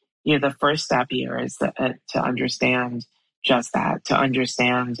 So, the first step here is to understand just that, to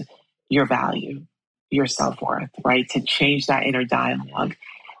understand your value, your self-worth, right? To change that inner dialogue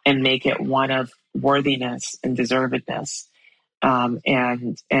and make it one of worthiness and deservedness,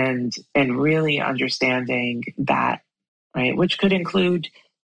 and really understanding that, right? Which could include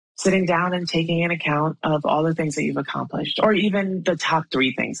sitting down and taking an account of all the things that you've accomplished, or even the top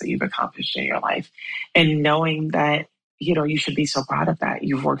 3 things that you've accomplished in your life, and knowing that, you should be so proud of that.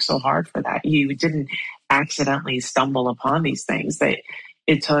 You've worked so hard for that. You didn't accidentally stumble upon these things, that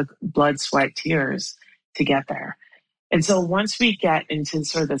it took blood, sweat, tears to get there. And so once we get into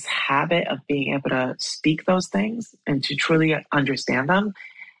sort of this habit of being able to speak those things and to truly understand them,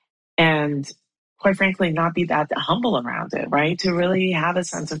 and quite frankly, not be that humble around it, right? To really have a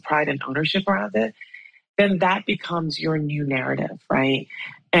sense of pride and ownership around it, then that becomes your new narrative, right?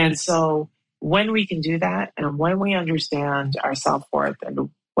 And so when we can do that, and when we understand our self-worth, and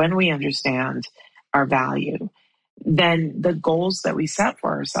when we understand our value, then the goals that we set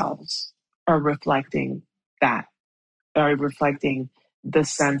for ourselves are reflecting that, are reflecting the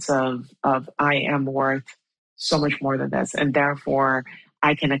sense of I am worth so much more than this, and therefore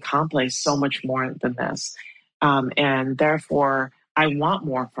I can accomplish so much more than this. And therefore, I want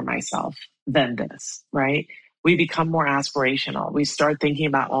more for myself than this, right? We become more aspirational. We start thinking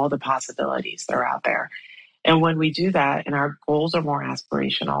about all the possibilities that are out there. And when we do that and our goals are more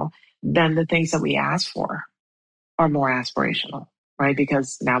aspirational, then the things that we ask for are more aspirational, right?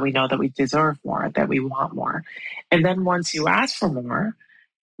 Because now we know that we deserve more, that we want more. And then once you ask for more,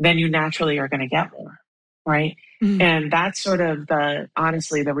 then you naturally are going to get more, right? Mm-hmm. And that's sort of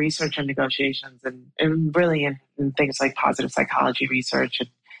honestly, the research and negotiations and really in things like positive psychology research and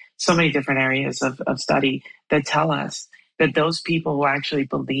so many different areas of study that tell us that those people who actually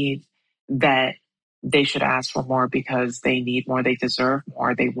believe that they should ask for more because they need more, they deserve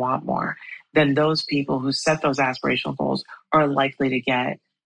more, they want more, then those people who set those aspirational goals are likely to get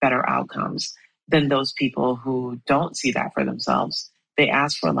better outcomes than those people who don't see that for themselves. They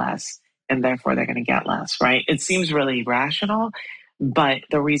ask for less, and therefore they're going to get less, right? It seems really rational, but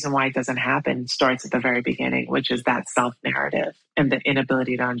the reason why it doesn't happen starts at the very beginning, which is that self-narrative and the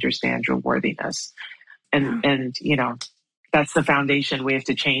inability to understand your worthiness. And that's the foundation we have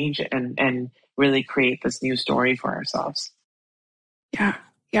to change and really create this new story for ourselves.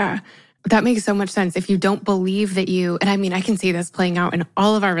 Yeah. That makes so much sense. If you don't believe that and I mean, I can see this playing out in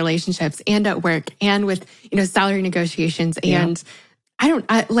all of our relationships and at work and with, salary negotiations. And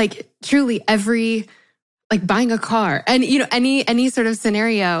truly every, buying a car and, any sort of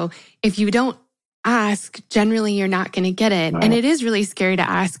scenario, if you don't ask, generally you're not going to get it. Right. And it is really scary to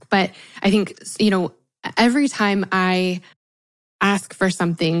ask. But I think, every time I ask for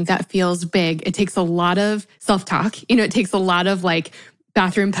something that feels big, it takes a lot of self-talk. It takes a lot of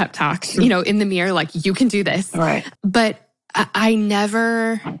bathroom pep talk, in the mirror, you can do this. Right. But I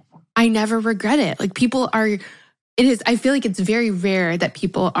never I never regret it. Like I feel like it's very rare that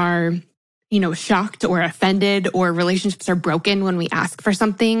people are, shocked or offended or relationships are broken when we ask for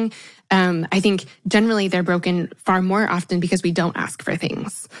something. I think generally they're broken far more often because we don't ask for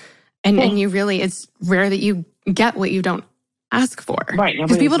things. And it's rare that you get what you don't ask for. Right.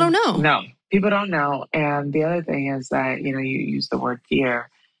 Because people don't know. No, people don't know. And the other thing is that, you use the word fear.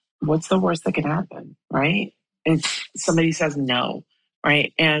 What's the worst that can happen, right? It's somebody says no,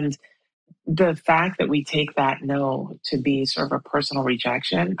 right? And the fact that we take that no to be sort of a personal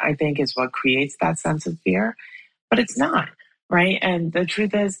rejection, I think is what creates that sense of fear, but it's not, right? And the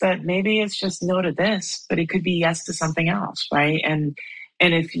truth is that maybe it's just no to this, but it could be yes to something else, right? And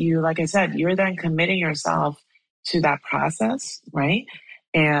if you, like I said, you're then committing yourself to that process, right?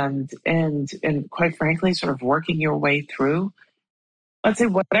 And quite frankly, sort of working your way through, let's say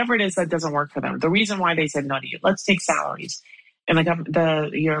whatever it is that doesn't work for them. The reason why they said no to you, let's take salaries.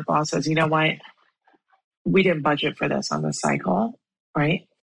 And your boss says, you know what, we didn't budget for this on the cycle, right?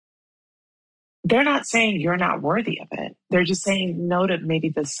 They're not saying you're not worthy of it. They're just saying no to maybe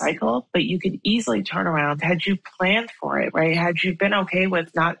this cycle, but you could easily turn around. Had you planned for it, right? Had you been okay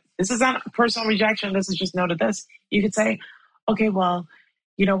with this is not personal rejection, this is just no to this. You could say, okay, well,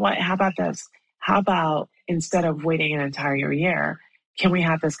 you know what, how about this? How about instead of waiting an entire year, can we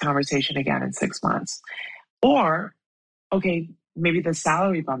have this conversation again in 6 months? Or, okay, maybe the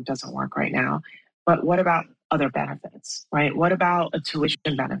salary bump doesn't work right now, but what about other benefits, right? What about a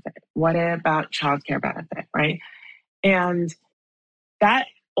tuition benefit? What about childcare benefit, right? And that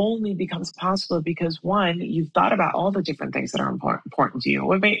only becomes possible because, one, you've thought about all the different things that are important to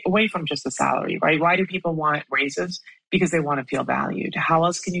you, away from just the salary, right? Why do people want raises? Because they want to feel valued. How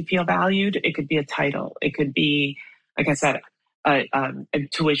else can you feel valued? It could be a title. It could be, like I said, a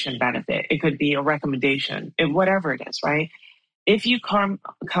tuition benefit. It could be a recommendation, whatever it is, right? If you come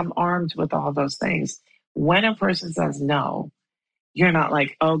armed with all those things, when a person says no, you're not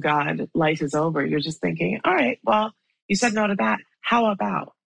like, oh God, life is over. You're just thinking, all right, well, you said no to that. How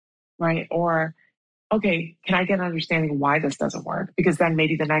about, right? Or, okay, can I get an understanding why this doesn't work? Because then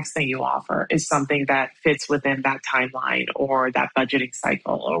maybe the next thing you offer is something that fits within that timeline or that budgeting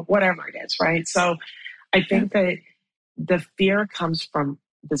cycle or whatever it is, right? So I think that the fear comes from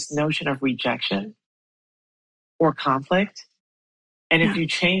this notion of rejection or conflict. And if you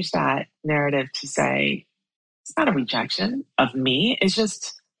change that narrative to say, it's not a rejection of me, it's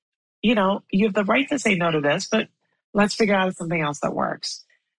just, you have the right to say no to this, but let's figure out something else that works.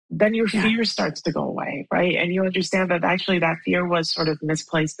 Then your fear starts to go away, right? And you understand that actually that fear was sort of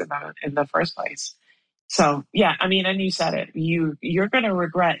misplaced in the first place. So, and you said it, you're going to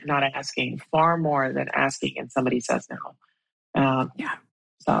regret not asking far more than asking and somebody says no.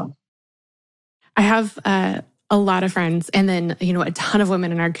 So I have a lot of friends and then, a ton of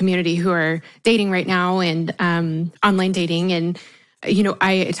women in our community who are dating right now and online dating. And,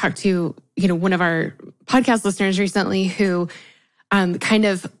 I talked to, one of our podcast listeners recently who kind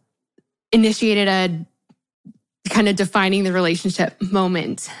of initiated a kind of defining the relationship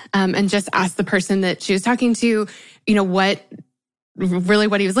moment and just asked the person that she was talking to, what he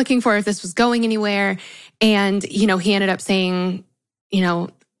was looking for, if this was going anywhere. And, he ended up saying,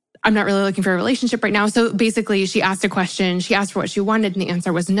 I'm not really looking for a relationship right now. So basically she asked a question, she asked for what she wanted, and the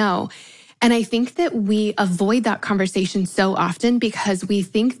answer was no. And I think that we avoid that conversation so often because we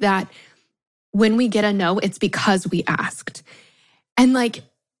think that when we get a no, it's because we asked. And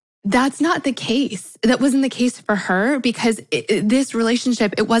that's not the case. That wasn't the case for her because this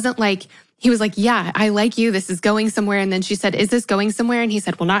relationship, it wasn't like, he was like, yeah, I like you, this is going somewhere. And then she said, is this going somewhere? And he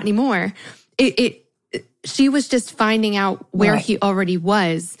said, well, not anymore. She was just finding out where he already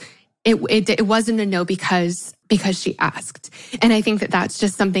was. It wasn't a no because she asked. And I think that that's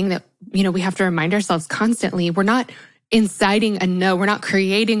just something that, we have to remind ourselves constantly. We're not inciting a no. We're not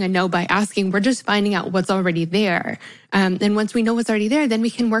creating a no by asking. We're just finding out what's already there. And once we know what's already there, then we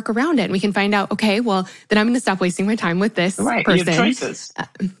can work around it. And we can find out, okay, well, then I'm going to stop wasting my time with this person. You have choices.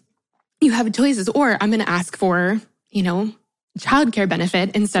 You have choices. Or I'm going to ask for, childcare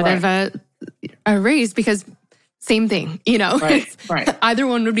benefit instead of a raise because same thing, Right. Either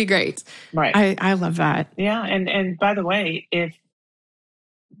one would be great. Right. I love that. Yeah. And by the way, if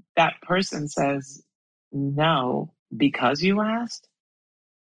that person says no because you asked,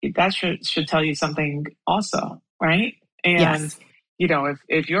 that should tell you something also, right? And,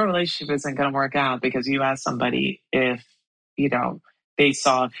 if your relationship isn't going to work out because you asked somebody if, they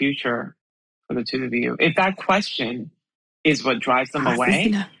saw a future for the two of you, if that question is what drives them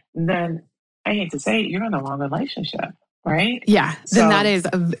away, then I hate to say it, you're in the wrong relationship, right? Yeah. Then that is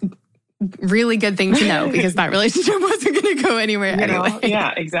really good thing to know because that relationship wasn't going to go anywhere anyway.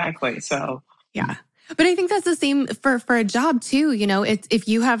 Yeah, exactly. So, yeah. But I think that's the same for a job too. It's if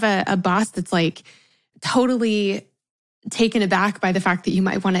you have a boss that's like totally taken aback by the fact that you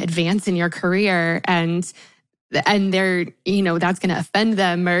might want to advance in your career and they're, that's going to offend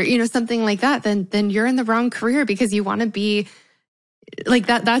them or, something like that, then you're in the wrong career because you want to be like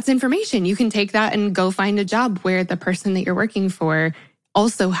that. That's information. You can take that and go find a job where the person that you're working for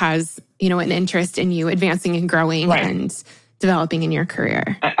also has, an interest in you advancing and growing and developing in your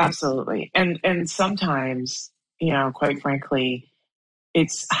career. Absolutely. And sometimes, quite frankly,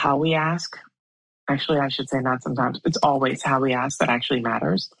 it's how we ask. Actually, I should say not sometimes. It's always how we ask that actually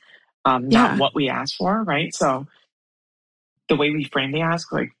matters. Not what we ask for, right? So the way we frame the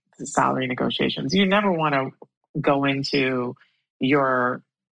ask, like the salary negotiations, you never want to go into the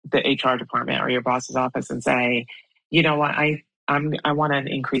HR department or your boss's office and say, you know what, I want an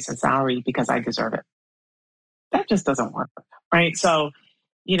increase in salary because I deserve it. That just doesn't work, right? So,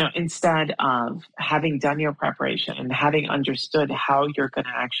 instead of having done your preparation and having understood how you're going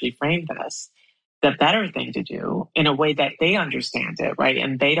to actually frame this, the better thing to do in a way that they understand it, right?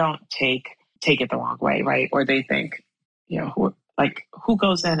 And they don't take it the wrong way, right? Or they think, who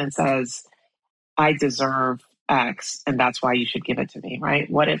goes in and says, I deserve X and that's why you should give it to me, right?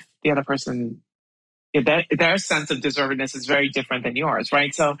 What if the other person, their sense of deservedness is very different than yours,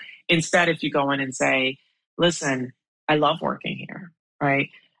 right? So instead, if you go in and say, listen, I love working here, right?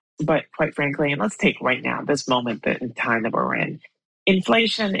 But quite frankly, and let's take right now, this moment in time that we're in,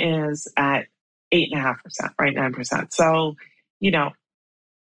 inflation is at 8.5%, right? 9%. So,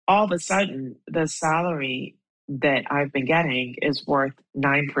 all of a sudden, the salary that I've been getting is worth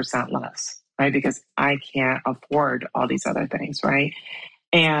 9% less, right? Because I can't afford all these other things, right?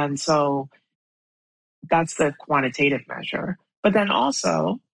 And so that's the quantitative measure. But then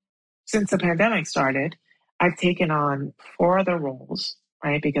also, since the pandemic started, I've taken on 4 other roles,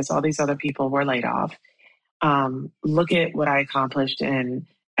 right? Because all these other people were laid off. Look at what I accomplished in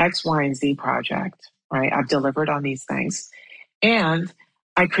X, Y, and Z project, right? I've delivered on these things. And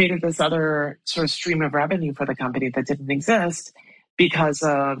I created this other sort of stream of revenue for the company that didn't exist because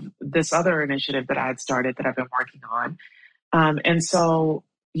of this other initiative that I had started that I've been working on. And so,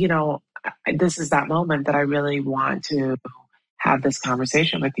 this is that moment that I really want to have this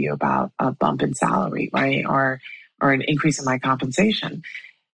conversation with you about a bump in salary, right? Or an increase in my compensation.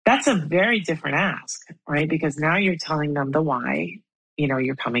 That's a very different ask, right? Because now you're telling them the why,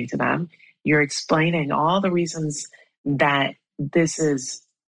 you're coming to them. You're explaining all the reasons that this is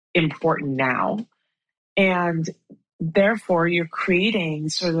important now. And therefore, you're creating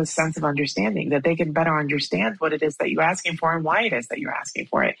sort of a sense of understanding that they can better understand what it is that you're asking for and why it is that you're asking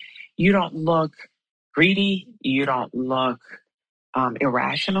for it. You don't look greedy. You don't look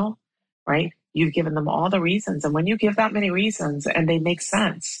irrational, right? You've given them all the reasons. And when you give that many reasons and they make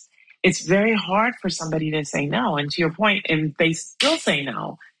sense, it's very hard for somebody to say no. And to your point, and they still say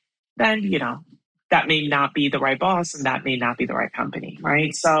no, then, that may not be the right boss and that may not be the right company,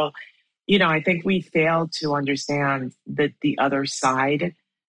 right? So, I think we fail to understand that the other side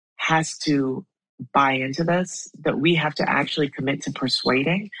has to buy into this, that we have to actually commit to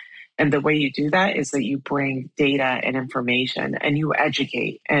persuading. And the way you do that is that you bring data and information and you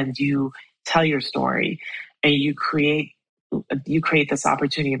educate and you tell your story and you create this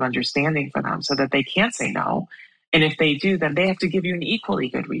opportunity of understanding for them so that they can't say no. And if they do, then they have to give you an equally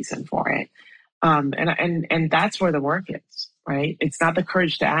good reason for it. And that's where the work is, right? It's not the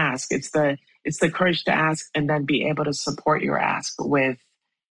courage to ask. It's the courage to ask and then be able to support your ask with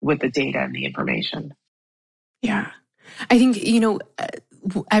the data and the information. Yeah. I think,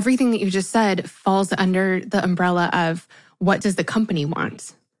 everything that you just said falls under the umbrella of what does the company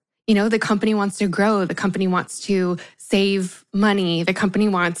want? The company wants to grow. The company wants to save money. The company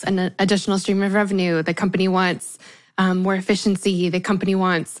wants an additional stream of revenue. The company wants more efficiency. The company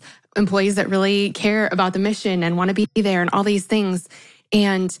wants employees that really care about the mission and want to be there and all these things.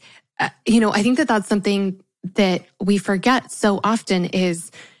 And, I think that that's something that we forget so often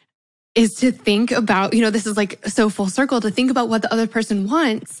is to think about, this is like so full circle, to think about what the other person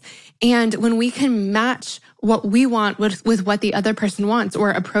wants. And when we can match what we want with what the other person wants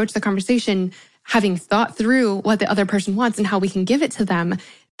or approach the conversation, having thought through what the other person wants and how we can give it to them,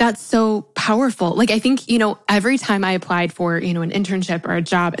 that's so powerful. Like, I think, every time I applied for, an internship or a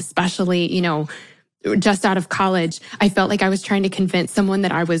job, especially, just out of college, I felt like I was trying to convince someone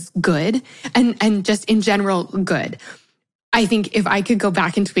that I was good and just in general good. I think if I could go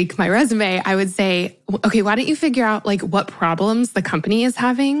back and tweak my resume, I would say, okay, why don't you figure out like what problems the company is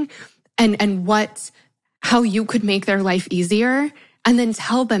having and how you could make their life easier And then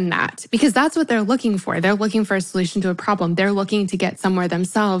tell them that, because that's what they're looking for. They're looking for a solution to a problem. They're looking to get somewhere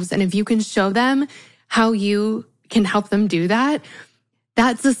themselves. And if you can show them how you can help them do that,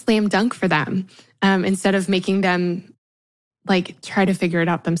 that's a slam dunk for them. Instead of making them like try to figure it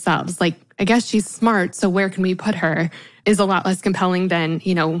out themselves. Like, I guess she's smart, so where can we put her is a lot less compelling than,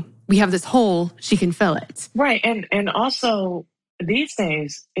 we have this hole, she can fill it. Right. And also these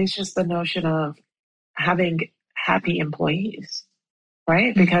days, it's just the notion of having happy employees,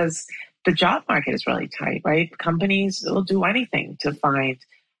 right? Mm-hmm. Because the job market is really tight, right? Companies will do anything to find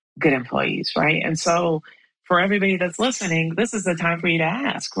good employees, right? And so for everybody that's listening, this is the time for you to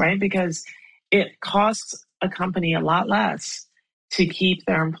ask, right? Because it costs a company a lot less to keep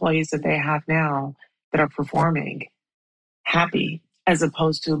their employees that they have now that are performing happy, as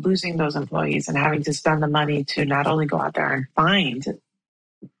opposed to losing those employees and having to spend the money to not only go out there and find,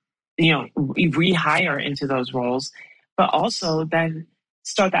 rehire into those roles, but also then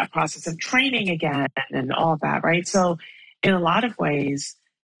start that process of training again and all of that, right? So in a lot of ways,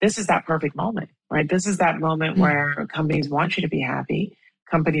 this is that perfect moment, right? This is that moment where companies want you to be happy.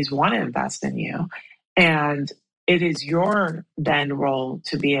 Companies want to invest in you. And it is your then role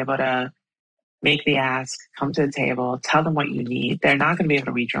to be able to make the ask, come to the table, tell them what you need. They're not going to be able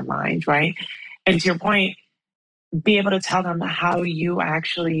to read your mind, right? And to your point, be able to tell them how you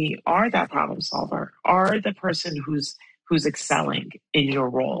actually are that problem solver, are the person who's excelling in your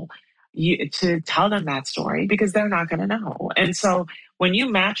role. To tell them that story, because they're not going to know. And so when you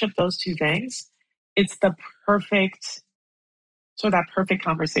match up those two things, it's the perfect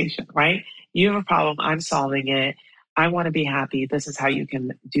conversation, right? You have a problem, I'm solving it. I want to be happy. This is how you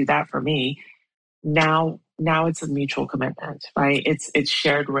can do that for me. Now it's a mutual commitment, right? It's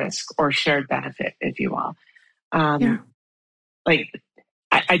shared risk or shared benefit, if you will. Like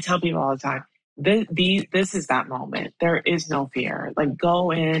I tell people all the time, this is that moment. There is no fear. Like,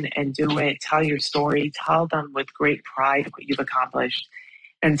 go in and do it. Tell your story. Tell them with great pride what you've accomplished,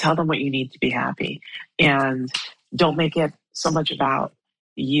 and tell them what you need to be happy. And don't make it so much about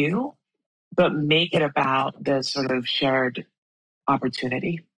you, but make it about the sort of shared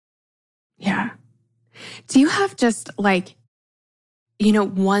opportunity. Yeah. Do you have just one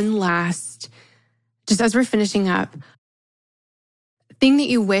last, just as we're finishing up, thing that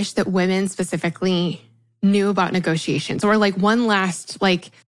you wish that women specifically knew about negotiations, or one last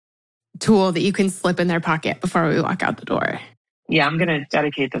tool that you can slip in their pocket before we walk out the door? Yeah, I'm going to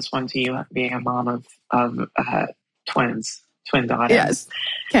dedicate this one to you, being a mom of twin daughters. Yes.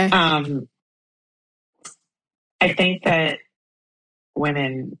 Okay. I think that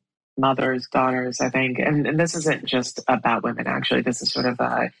women, mothers, daughters, I think, and this isn't just about women, actually, this is sort of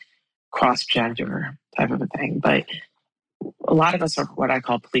a cross-gender type of a thing, but a lot of us are what I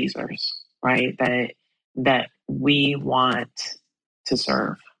call pleasers, right? That we want to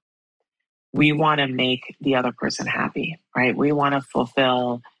serve. We want to make the other person happy, right? We want to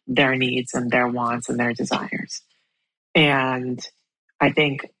fulfill their needs and their wants and their desires. And I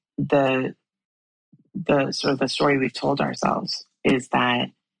think the sort of the story we've told ourselves is that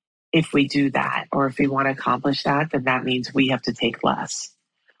if we do that, or if we want to accomplish that, then that means we have to take less,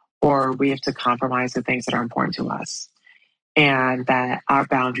 or we have to compromise the things that are important to us. And that our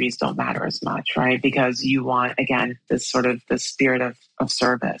boundaries don't matter as much, right? Because you want, again, this sort of the spirit of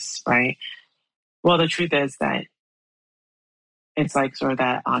service, right? Well, the truth is that it's like sort of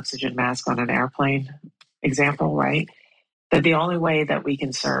that oxygen mask on an airplane example, right? That the only way that we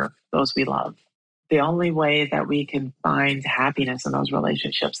can serve those we love, the only way that we can find happiness in those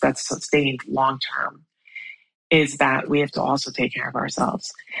relationships that's sustained long-term, is that we have to also take care of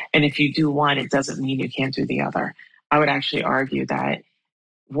ourselves. And if you do one, it doesn't mean you can't do the other. I would actually argue that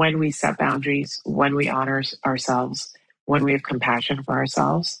when we set boundaries, when we honor ourselves, when we have compassion for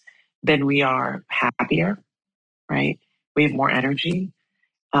ourselves, then we are happier, right? We have more energy,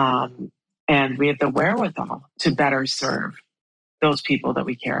 and we have the wherewithal to better serve those people that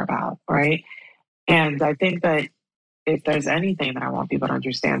we care about, right? And I think that if there's anything that I want people to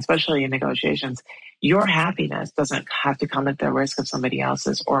understand, especially in negotiations, your happiness doesn't have to come at the risk of somebody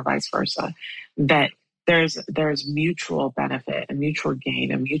else's, or vice versa. That there's mutual benefit and mutual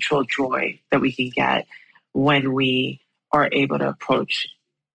gain and mutual joy that we can get when we are able to approach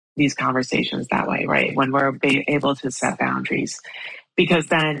these conversations that way, right? When we're able to set boundaries, because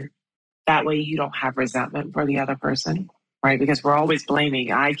then that way you don't have resentment for the other person, right? Because we're always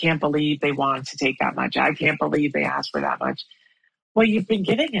blaming. I can't believe they want to take that much. I can't believe they asked for that much. Well, you've been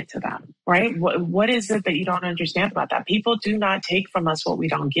giving it to them, right? What is it that you don't understand about that? People do not take from us what we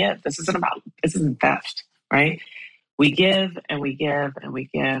don't give. This isn't theft, right? We give and we give and we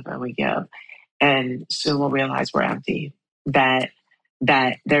give and we give. And soon we'll realize we're empty, that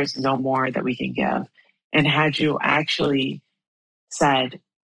that there's no more that we can give. And had you actually said,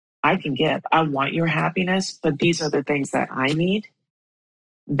 I can give, I want your happiness, but these are the things that I need,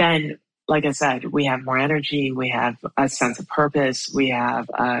 then, like I said, we have more energy, we have a sense of purpose, we have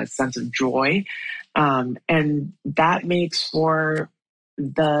a sense of joy. And that makes for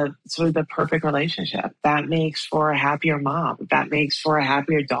the sort of the perfect relationship. That makes for a happier mom. That makes for a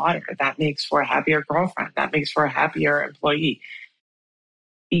happier daughter. That makes for a happier girlfriend. That makes for a happier employee.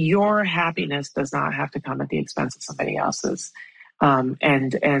 Your happiness does not have to come at the expense of somebody else's.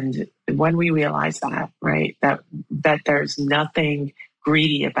 And when we realize that, right, that there's nothing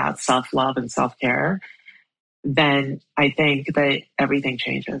greedy about self-love and self-care, then I think that everything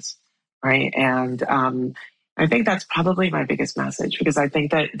changes, right? And I think that's probably my biggest message, because I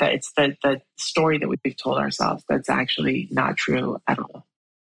think that it's the story that we've told ourselves that's actually not true at all.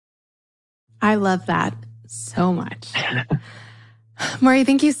 I love that so much. Maury,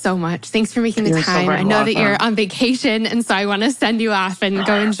 thank you so much. Thanks for making the time. I know that you're on vacation, and so I want to send you off and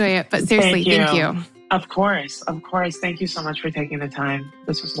go enjoy it. But seriously, thank you. Of course. Thank you so much for taking the time.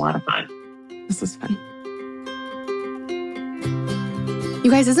 This was a lot of fun. This was fun.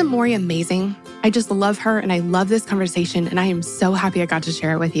 You guys, isn't Maury amazing? I just love her, and I love this conversation, and I am so happy I got to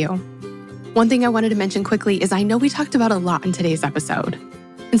share it with you. One thing I wanted to mention quickly is I know we talked about a lot in today's episode.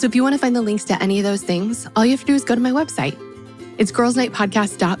 And so if you want to find the links to any of those things, all you have to do is go to my website. It's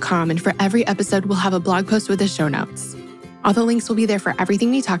girlsnightpodcast.com, and for every episode, we'll have a blog post with the show notes. All the links will be there for everything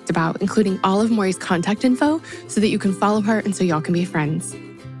we talked about, including all of Maury's contact info, so that you can follow her and so y'all can be friends.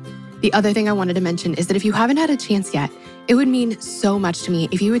 The other thing I wanted to mention is that if you haven't had a chance yet, it would mean so much to me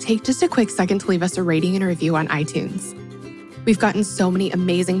if you would take just a quick second to leave us a rating and a review on iTunes. We've gotten so many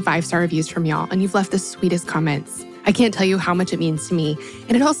amazing 5-star reviews from y'all, and you've left the sweetest comments. I can't tell you how much it means to me,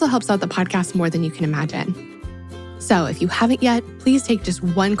 and it also helps out the podcast more than you can imagine. So if you haven't yet, please take just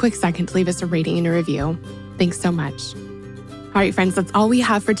one quick second to leave us a rating and a review. Thanks so much. All right, friends, that's all we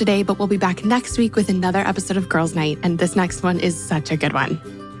have for today, but we'll be back next week with another episode of Girls Night, and this next one is such a good one.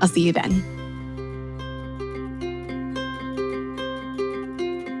 I'll see you then.